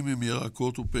 שקים עם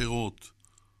ירקות ופירות,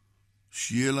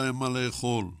 שיהיה להם מה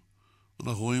לאכול.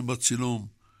 אנחנו רואים בצילום,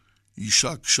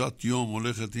 אישה קשת יום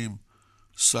הולכת עם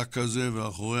שק כזה,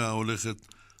 ואחוריה הולכת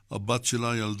הבת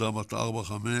שלה, ילדה בת 4-5,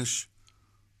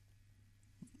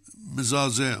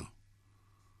 מזעזע.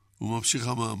 הוא ממשיך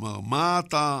המאמר, מה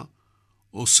אתה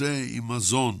עושה עם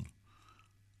מזון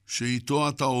שאיתו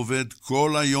אתה עובד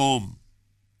כל היום,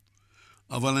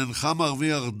 אבל אינך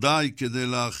מרוויח די כדי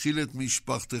להאכיל את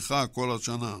משפחתך כל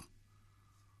השנה?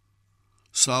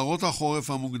 סערות החורף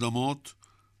המוקדמות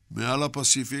מעל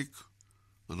הפסיפיק,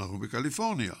 אנחנו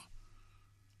בקליפורניה,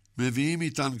 מביאים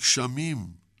איתן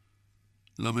גשמים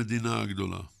למדינה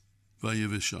הגדולה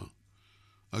והיבשה.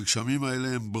 הגשמים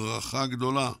האלה הם ברכה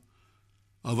גדולה,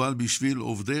 אבל בשביל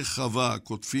עובדי חווה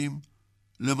כותבים,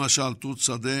 למשל תות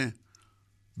שדה,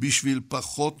 בשביל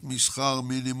פחות משכר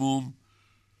מינימום,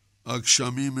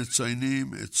 הגשמים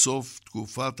מציינים את סוף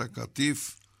תקופת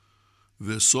הקטיף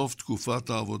וסוף תקופת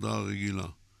העבודה הרגילה.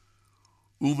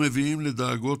 ומביאים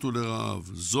לדאגות ולרעב.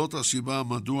 זאת הסיבה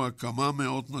מדוע כמה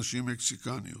מאות נשים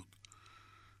מקסיקניות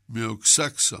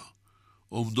מאוקסקסה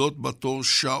עומדות בתור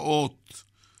שעות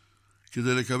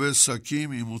כדי לקבל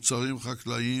שקים עם מוצרים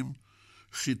חקלאיים,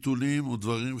 חיתולים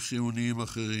ודברים חיוניים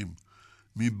אחרים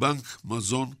מבנק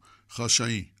מזון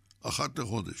חשאי, 1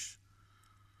 לחודש.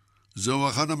 זהו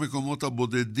אחד המקומות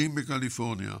הבודדים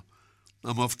בקליפורניה,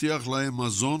 המבטיח להם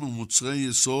מזון ומוצרי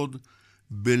יסוד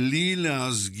בלי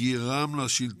להסגירם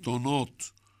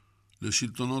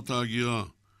לשלטונות ההגירה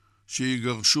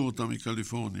שיגרשו אותם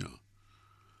מקליפורניה.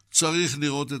 צריך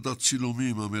לראות את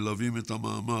הצילומים המלווים את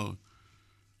המאמר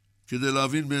כדי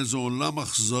להבין באיזה עולם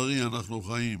אכזרי אנחנו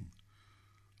חיים.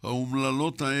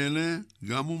 האומללות האלה,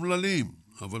 גם אומללים,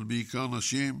 אבל בעיקר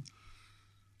נשים,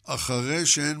 אחרי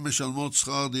שהן משלמות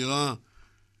שכר דירה,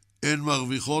 הן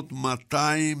מרוויחות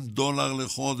 $200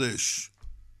 לחודש.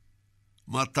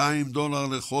 $200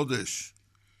 לחודש.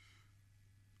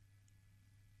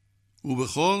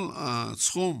 ובכל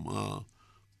הסכום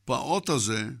הפעוט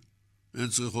הזה, הן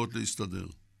צריכות להסתדר.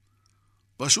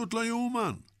 פשוט לא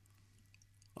יאומן.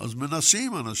 אז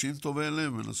מנסים, אנשים טובי לב,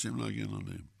 מנסים להגן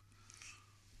עליהם.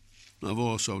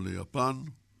 נעבור עכשיו ליפן,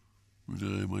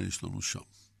 ונראה מה יש לנו שם.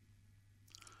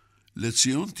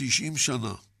 לציון 90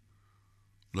 שנה,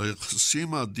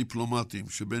 ליחסים הדיפלומטיים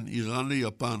שבין איראן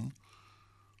ליפן,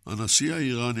 הנשיא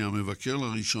האיראני המבקר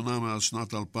לראשונה מאז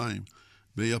שנת 2000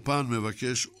 ביפן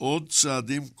מבקש עוד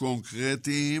צעדים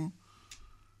קונקרטיים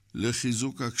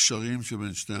לחיזוק הקשרים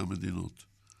שבין שתי המדינות.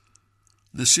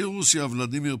 נשיא רוסיה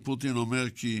ולדימיר פוטין אומר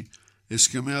כי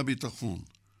הסכמי הביטחון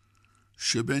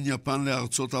שבין יפן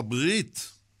לארצות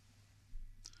הברית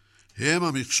הם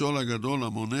המכשול הגדול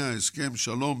המונע הסכם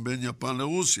שלום בין יפן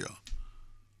לרוסיה.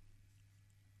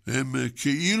 הם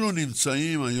כאילו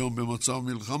נמצאים היום במצב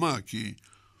מלחמה, כי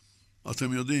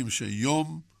אתם יודעים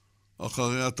שיום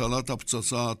אחרי הטלת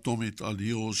הפצצה האטומית על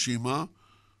הירושימה,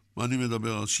 ואני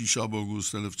מדבר על 6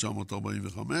 באוגוסט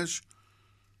 1945,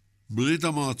 ברית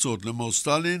המועצות למר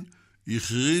סטלין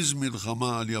הכריז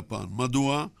מלחמה על יפן.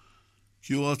 מדוע?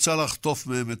 כי הוא רצה לחטוף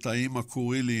מהם את האיים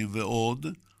הקוריליים ועוד,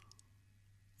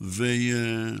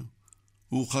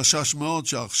 והוא חשש מאוד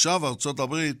שעכשיו ארצות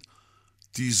הברית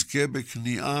תזכה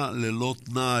בכניעה ללא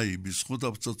תנאי בזכות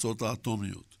הפצצות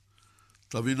האטומיות.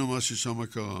 תבינו מה ששם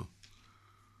קרה.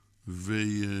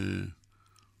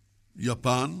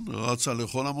 ויפן רצה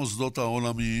לכל המוסדות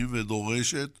העולמיים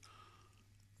ודורשת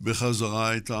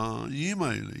בחזרה את האיים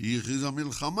האלה. היא הכריזה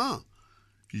מלחמה.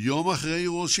 יום אחרי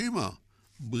הירושימה,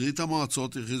 ברית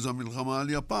המועצות הכריזה מלחמה על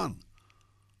יפן.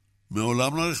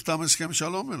 מעולם לא נחתם הסכם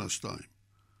שלום בין השתיים.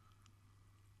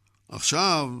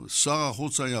 עכשיו שר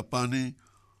החוץ היפני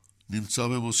נמצא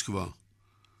במוסקבה,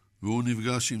 והוא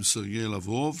נפגש עם סרגי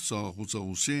לברוב, שר החוץ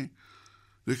הרוסי,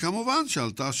 וכמובן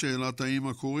שעלתה שאלת האיים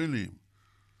הקוריליים,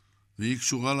 והיא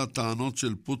קשורה לטענות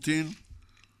של פוטין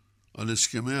על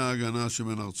הסכמי ההגנה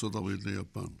שבין ארצות הברית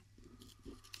ליפן.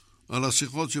 על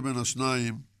השיחות שבין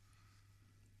השניים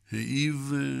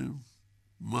העיב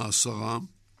מאסרם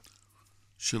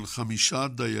של 5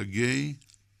 דייגי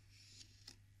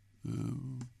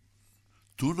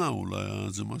טונה, אולי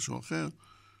זה משהו אחר,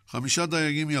 5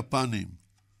 דייגים יפנים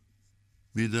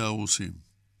בידי הרוסים.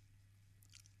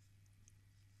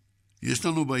 יש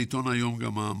לנו בעיתון היום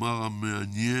גם מאמר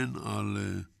המעניין על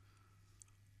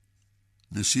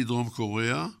נשיא דרום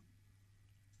קוריאה.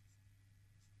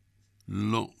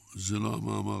 לא, זה לא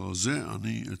המאמר הזה,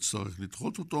 אני אצטרך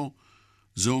לדחות אותו.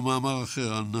 זהו מאמר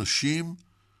אחר על נשים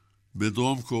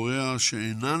בדרום קוריאה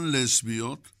שאינן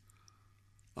לסביות,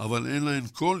 אבל אין להן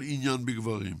כל עניין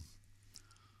בגברים.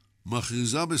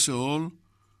 מכריזה בסיאול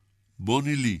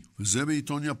בוני לי, וזה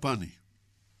בעיתון יפני.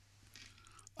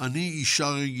 אני אישה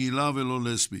רגילה ולא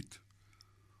לסבית.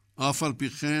 אף על פי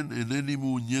כן אינני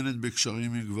מעוניינת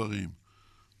בקשרים עם גברים.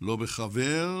 לא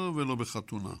בחבר ולא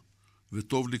בחתונה.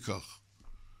 וטוב לי כך.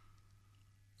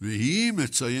 והיא,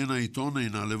 מציין העיתון,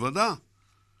 אינה לבדה.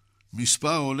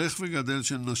 מספר הולך וגדל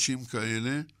של נשים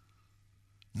כאלה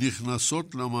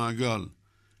נכנסות למעגל.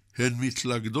 הן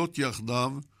מתלגדות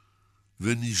יחדיו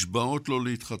ונשבעות לו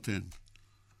להתחתן.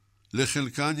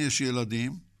 לחלקן יש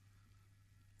ילדים,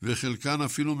 וחלקן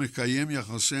אפילו מקיים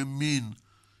יחסי מין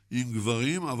עם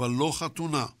גברים, אבל לא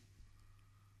חתונה.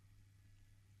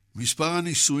 מספר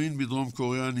הנישואין בדרום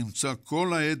קוריאה נמצא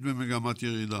כל העת במגמת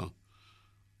ירידה.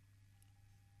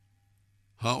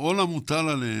 העול המוטל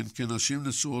עליהן כנשים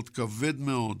נשואות כבד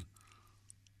מאוד,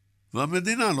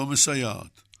 והמדינה לא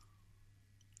מסייעת.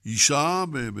 אישה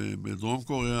בדרום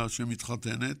קוריאה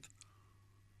שמתחתנת,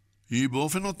 היא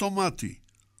באופן אוטומטי,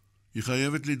 היא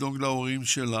חייבת לדאוג להורים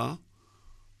שלה,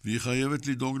 והיא חייבת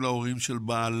לדאוג להורים של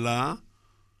בעלה,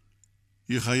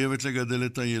 היא חייבת לגדל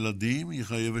את הילדים, היא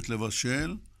חייבת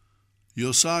לבשל, היא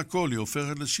עושה הכל, היא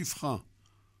הופכת לשפחה.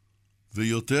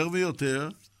 ויותר ויותר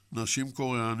נשים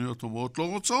קוריאניות אומרות לא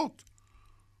רוצות,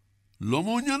 לא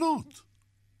מעוניינות.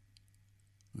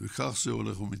 וכך זה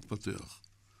הולך ומתפתח.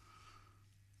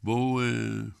 בואו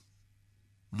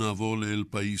נעבור לאל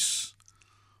פאיס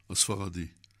הספרדי.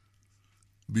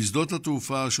 בשדות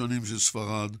התעופה השונים של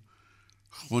ספרד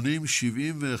חונים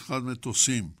 71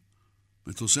 מטוסים,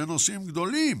 מטוסי נוסעים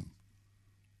גדולים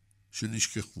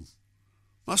שנשכחו.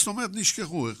 מה זאת אומרת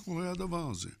נשכחו? איך קורה הדבר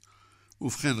הזה?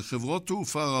 ובכן, חברות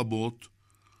תעופה רבות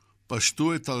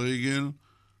פשטו את הרגל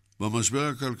במשבר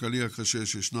הכלכלי הקשה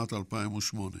של שנת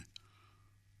 2008.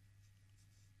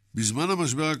 בזמן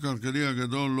המשבר הכלכלי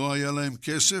הגדול לא היה להם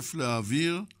כסף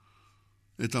להעביר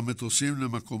את המטוסים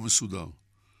למקום מסודר.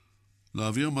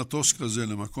 להעביר מטוס כזה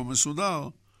למקום מסודר,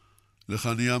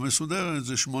 לחנייה מסודרת,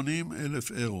 זה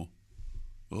 80,000 אירו.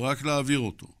 רק להעביר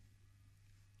אותו.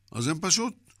 אז הם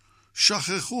פשוט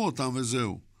שכחו אותם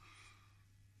וזהו.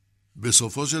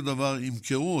 בסופו של דבר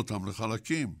ימכרו אותם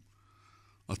לחלקים.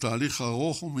 התהליך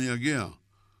ארוך ומייגע,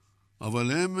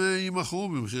 אבל הם ימכרו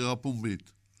במחירה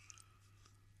פומבית.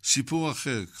 סיפור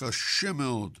אחר, קשה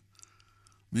מאוד.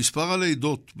 מספר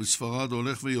הלידות בספרד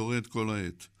הולך ויורד כל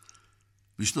העת.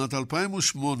 בשנת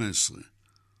 2018,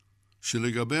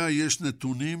 שלגביה יש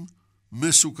נתונים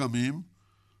מסוכמים,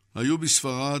 היו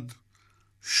בספרד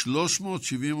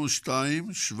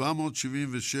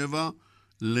 372,777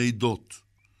 לידות.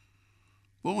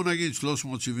 בואו נגיד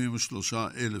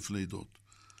 373,000 לידות.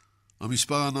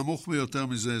 המספר הנמוך ביותר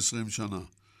מזה 20 שנה.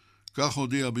 כך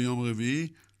הודיע ביום רביעי,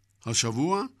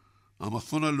 השבוע,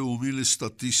 המכון הלאומי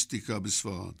לסטטיסטיקה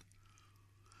בספרד.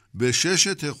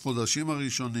 בששת החודשים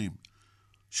הראשונים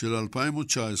של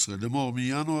 2019, למור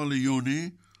מינואר ליוני,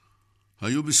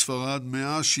 היו בספרד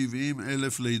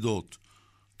 170,000 לידות.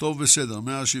 טוב בסדר,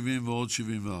 170 ועוד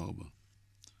 74.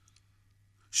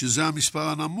 שזה המספר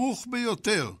הנמוך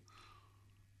ביותר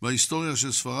בהיסטוריה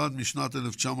של ספרד משנת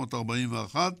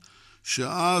 1941,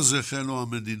 שאז החלו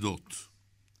המדידות.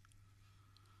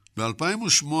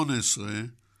 ב-2018,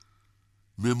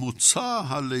 ממוצע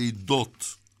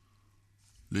הלידות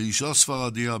לאישה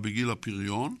ספרדיה בגיל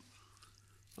הפריון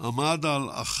עמד על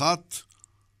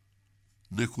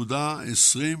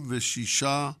 1.26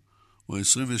 או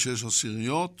 26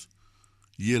 עשיריות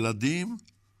ילדים,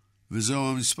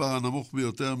 וזהו המספר הנמוך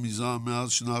ביותר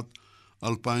מאז שנת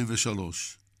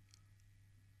 2003.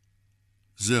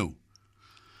 זהו.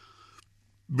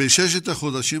 בששת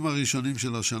החודשים הראשונים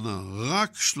של השנה,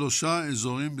 רק 3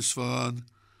 אזורים בספרד,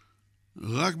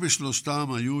 רק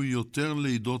בשלושתם היו יותר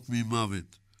לידות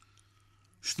ממוות.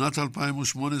 שנת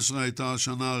 2018 הייתה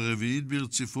השנה הרביעית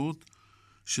ברציפות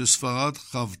שספרד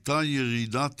חוותה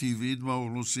ירידה טבעית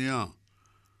באוכלוסייה.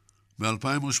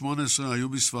 ב-2018 היו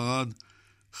בספרד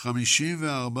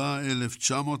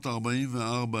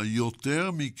 54,944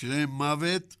 יותר מקרי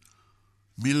מוות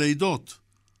מלידות.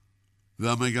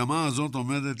 והמגמה הזאת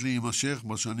עומדת להימשך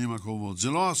בשנים הקרובות. זה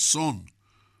לא אסון,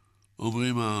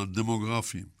 אומרים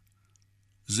הדמוגרפים.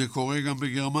 זה קורה גם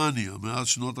בגרמניה, מאז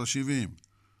שנות ה-70.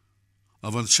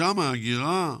 אבל שם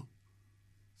ההגירה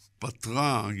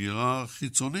פתרה, הגירה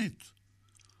חיצונית,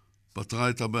 פתרה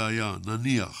את הבעיה,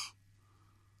 נניח.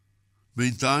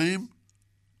 בינתיים,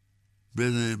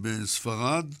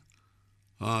 בספרד,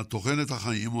 תוחלת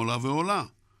החיים עולה ועולה.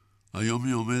 היום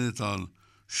היא עומדת על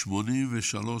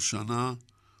 83 שנה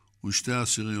ו2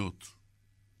 עשיריות.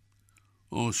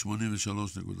 או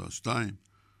 83.2,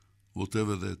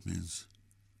 whatever that means.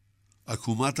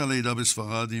 עקומת הלידה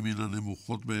בספרד היא מן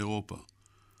הנמוכות באירופה.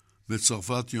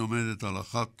 בצרפת היא עומדת על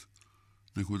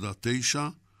 1.9,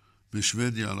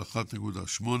 בשוודיה על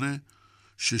 1.8,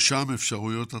 ששם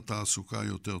אפשרויות התעסוקה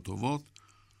יותר טובות.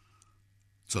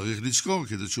 צריך לזכור,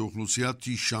 כדי שהאוכלוסייה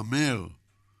תישמר,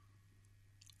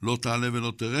 לא תעלה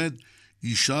ולא תרד,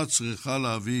 אישה צריכה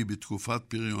להביא בתקופת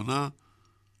פריונה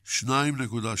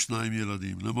 2.2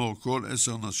 ילדים. למור כל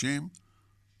 10 נשים,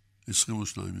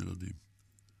 22 ילדים.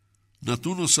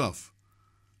 נתון נוסף,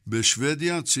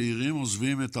 בשוודיה צעירים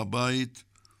עוזבים את הבית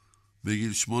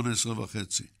בגיל 18.5.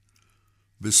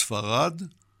 בספרד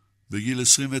בגיל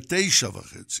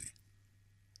 29.5.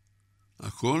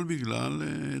 הכל בגלל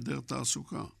היעדר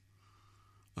תעסוקה.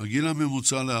 הגיל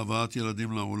הממוצע להבאת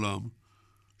ילדים לעולם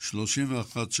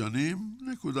 31 שנים,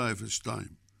 0.02.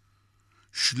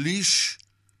 שליש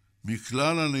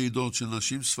מכלל הלידות של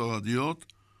נשים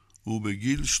ספרדיות הוא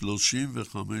בגיל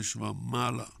 35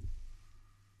 ומעלה.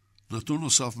 נתון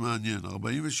נוסף מעניין, 47%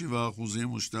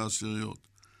 ושתי עשיריות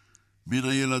מן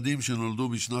הילדים שנולדו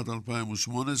בשנת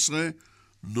 2018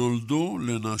 נולדו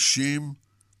לנשים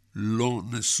לא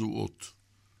נשואות.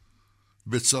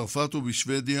 בצרפת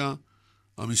ובשוודיה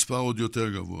המספר עוד יותר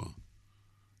גבוה.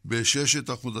 בששת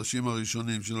החודשים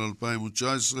הראשונים של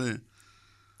 2019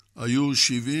 היו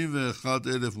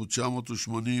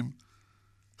 71,980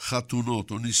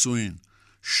 חתונות או נישואין,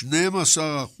 12%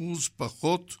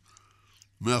 פחות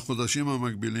מהחודשים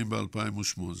המקבילים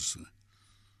ב-2018.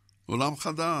 עולם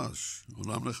חדש,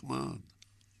 עולם נחמד.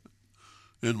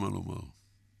 אין מה לומר.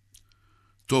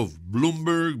 טוב,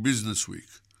 בלומברג ביזנס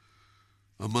וויק.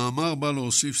 המאמר בא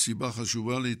להוסיף סיבה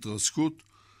חשובה להתרסקות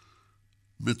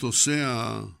מטוסי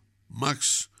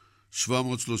המקס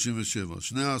 737.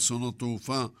 שני האסונות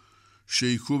תעופה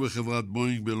שהיכו בחברת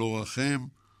בוינג בלא רחם,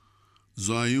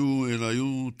 אלה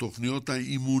היו תוכניות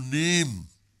האימונים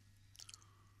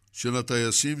של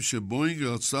הטייסים שבוינג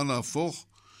רצתה להפוך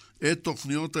את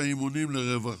תוכניות האימונים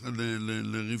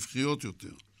לרווחיות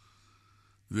יותר.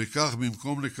 וכך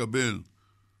במקום לקבל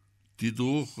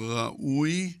תדרוך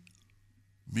ראוי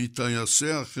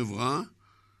מטייסי החברה,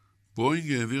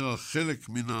 בוינג העבירה חלק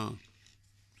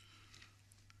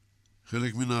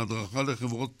מן ההדרכה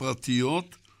לחברות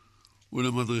פרטיות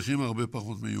ולמדריכים הרבה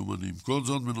פחות מיומנים. כל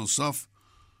זאת בנוסף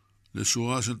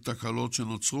לשורה של תקלות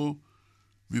שנוצרו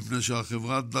מפני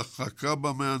שהחברה דחקה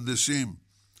במהנדסים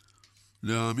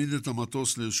להעמיד את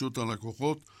המטוס לרשות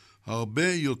הלקוחות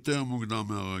הרבה יותר מוקדם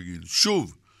מהרגיל.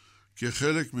 שוב,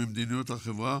 כחלק ממדיניות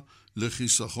החברה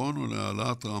לחיסכון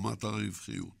ולהעלאת רמת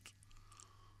הרווחיות.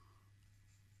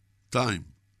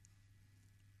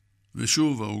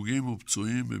 ושוב, הרוגים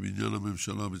ופצועים בבניין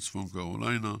הממשלה בצפון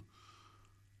קרוליינה.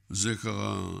 זה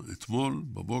קרה אתמול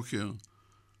בבוקר,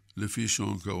 לפי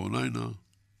שעון קרוליינה,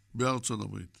 בארצות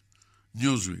הברית.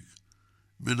 ניוזוויק.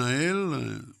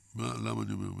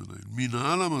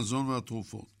 מנהל המזון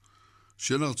והתרופות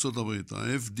של ארצות הברית,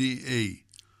 ה-FDA,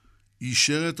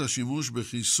 אישר את השימוש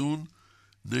בחיסון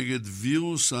נגד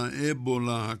וירוס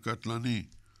האבולה הקטלני.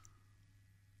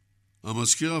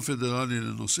 המזכיר הפדרלי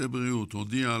לנושא בריאות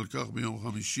הודיע על כך ביום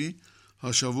חמישי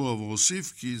השבוע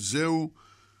והוסיף כי זהו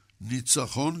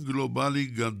ניצחון גלובלי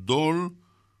גדול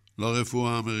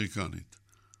לרפואה האמריקנית.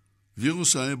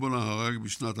 וירוס האבולה הרג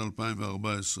בשנת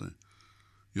 2014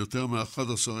 יותר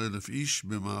מ-11,000 איש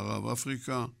במערב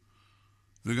אפריקה,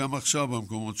 וגם עכשיו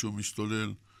במקומות שהוא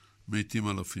משתולל מתים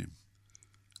אלפים.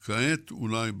 כעת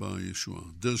אולי בישועה.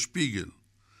 דר שפיגל,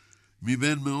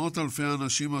 מבין מאות אלפי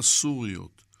הנשים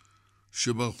הסוריות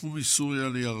שברחו מסוריה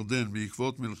לירדן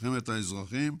בעקבות מלחמת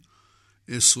האזרחים,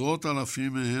 עשרות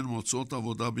אלפים מהן מוצאות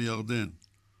עבודה בירדן.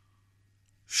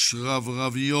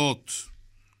 שרברביות,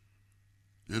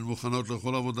 הן מוכנות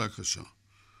לכל עבודה קשה.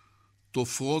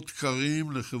 תופרות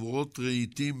קרים לחברות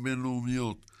רהיטים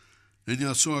בינלאומיות, הן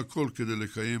יעשו הכל כדי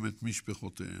לקיים את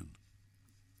משפחותיהן.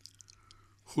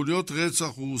 חוליות רצח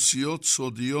רוסיות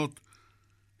סודיות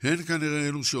הן כנראה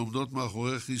אלו שעומדות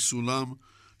מאחורי חיסולם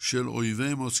של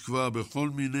אויבי מוסקבה בכל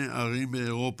מיני ערים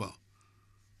באירופה.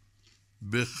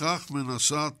 בכך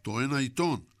מנסה, טוען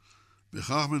העיתון,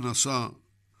 בכך מנסה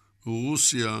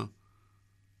רוסיה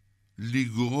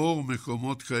לגרור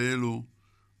מקומות כאלו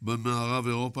במערב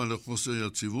אירופה לחוסר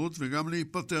יציבות וגם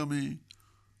להיפטר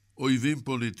מאויבים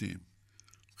פוליטיים.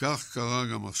 כך קרה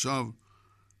גם עכשיו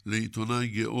לעיתונאי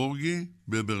גיאורגי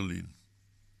בברלין.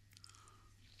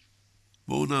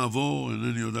 בואו נעבור,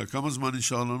 אינני יודע, כמה זמן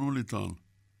נשאר לנו ליטל?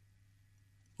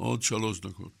 עוד 3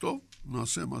 דקות. טוב,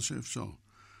 נעשה מה שאפשר.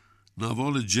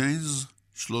 נעבור לג'יינס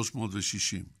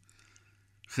 360.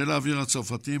 חיל האוויר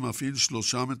הצרפתי מפעיל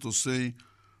 3 מטוסי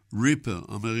ריפר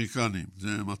אמריקנים.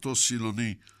 זה מטוס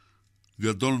סילוני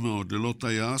גדול מאוד, ללא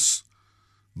טייס,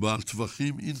 בעל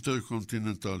טווחים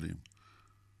אינטרקונטיננטליים.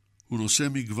 הוא נושא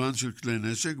מגוון של כלי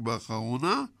נשק.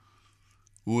 באחרונה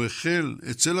הוא החל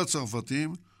אצל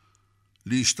הצרפתים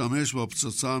להשתמש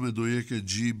בפצצה המדויקת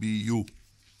GBU.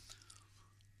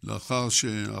 לאחר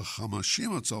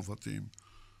שהחמשים הצרפתים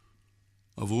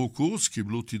עברו קורס,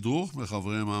 קיבלו תדרוך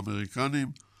מחבריהם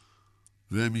האמריקנים,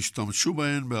 והם השתמשו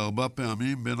בהן ב4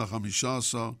 פעמים בין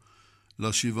ה-15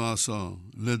 ל-17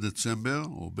 לדצמבר,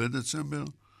 או בדצמבר,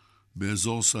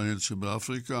 באזור סהל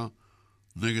שבאפריקה,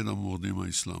 נגד המורדים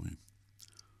האסלאמיים.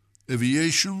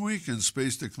 Aviation Week and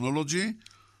Space Technology,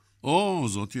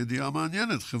 זאת ידיעה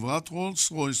מעניינת, חברת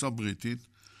רולס רויס הבריטית,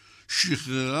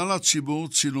 שחררה לציבור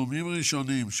צילומים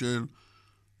ראשונים של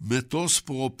מטוס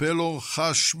פרופלור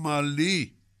חשמלי.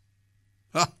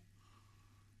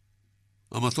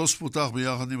 המטוס פותח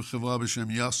ביחד עם חברה בשם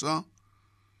יאסה.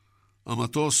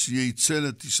 המטוס ייצא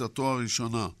לטיסתו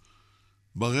הראשונה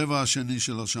ברבע השני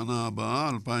של השנה הבאה,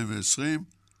 2020,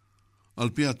 על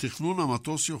פי התכנון,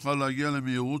 המטוס יוכל להגיע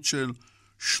למהירות של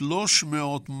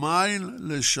 300 מייל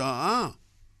לשעה.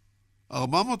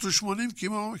 480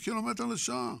 קילומטר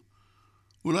לשעה.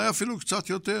 אולי אפילו קצת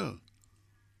יותר.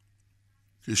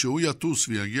 כשהוא יטוס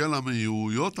ויגיע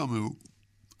למהירויות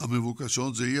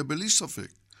המבוקשות, זה יהיה בלי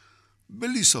ספק.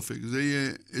 בלי ספק, זה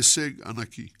יהיה הישג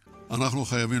ענקי. אנחנו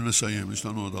חייבים לסיים. יש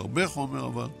לנו עוד הרבה חומר,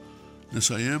 אבל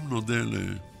נסיים. נודה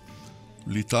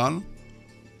ליטל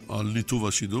על ניתוב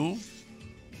השידור.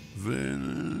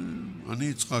 ואני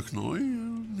יצחק נוי,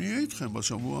 נהיה איתכם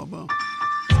בשבוע הבא.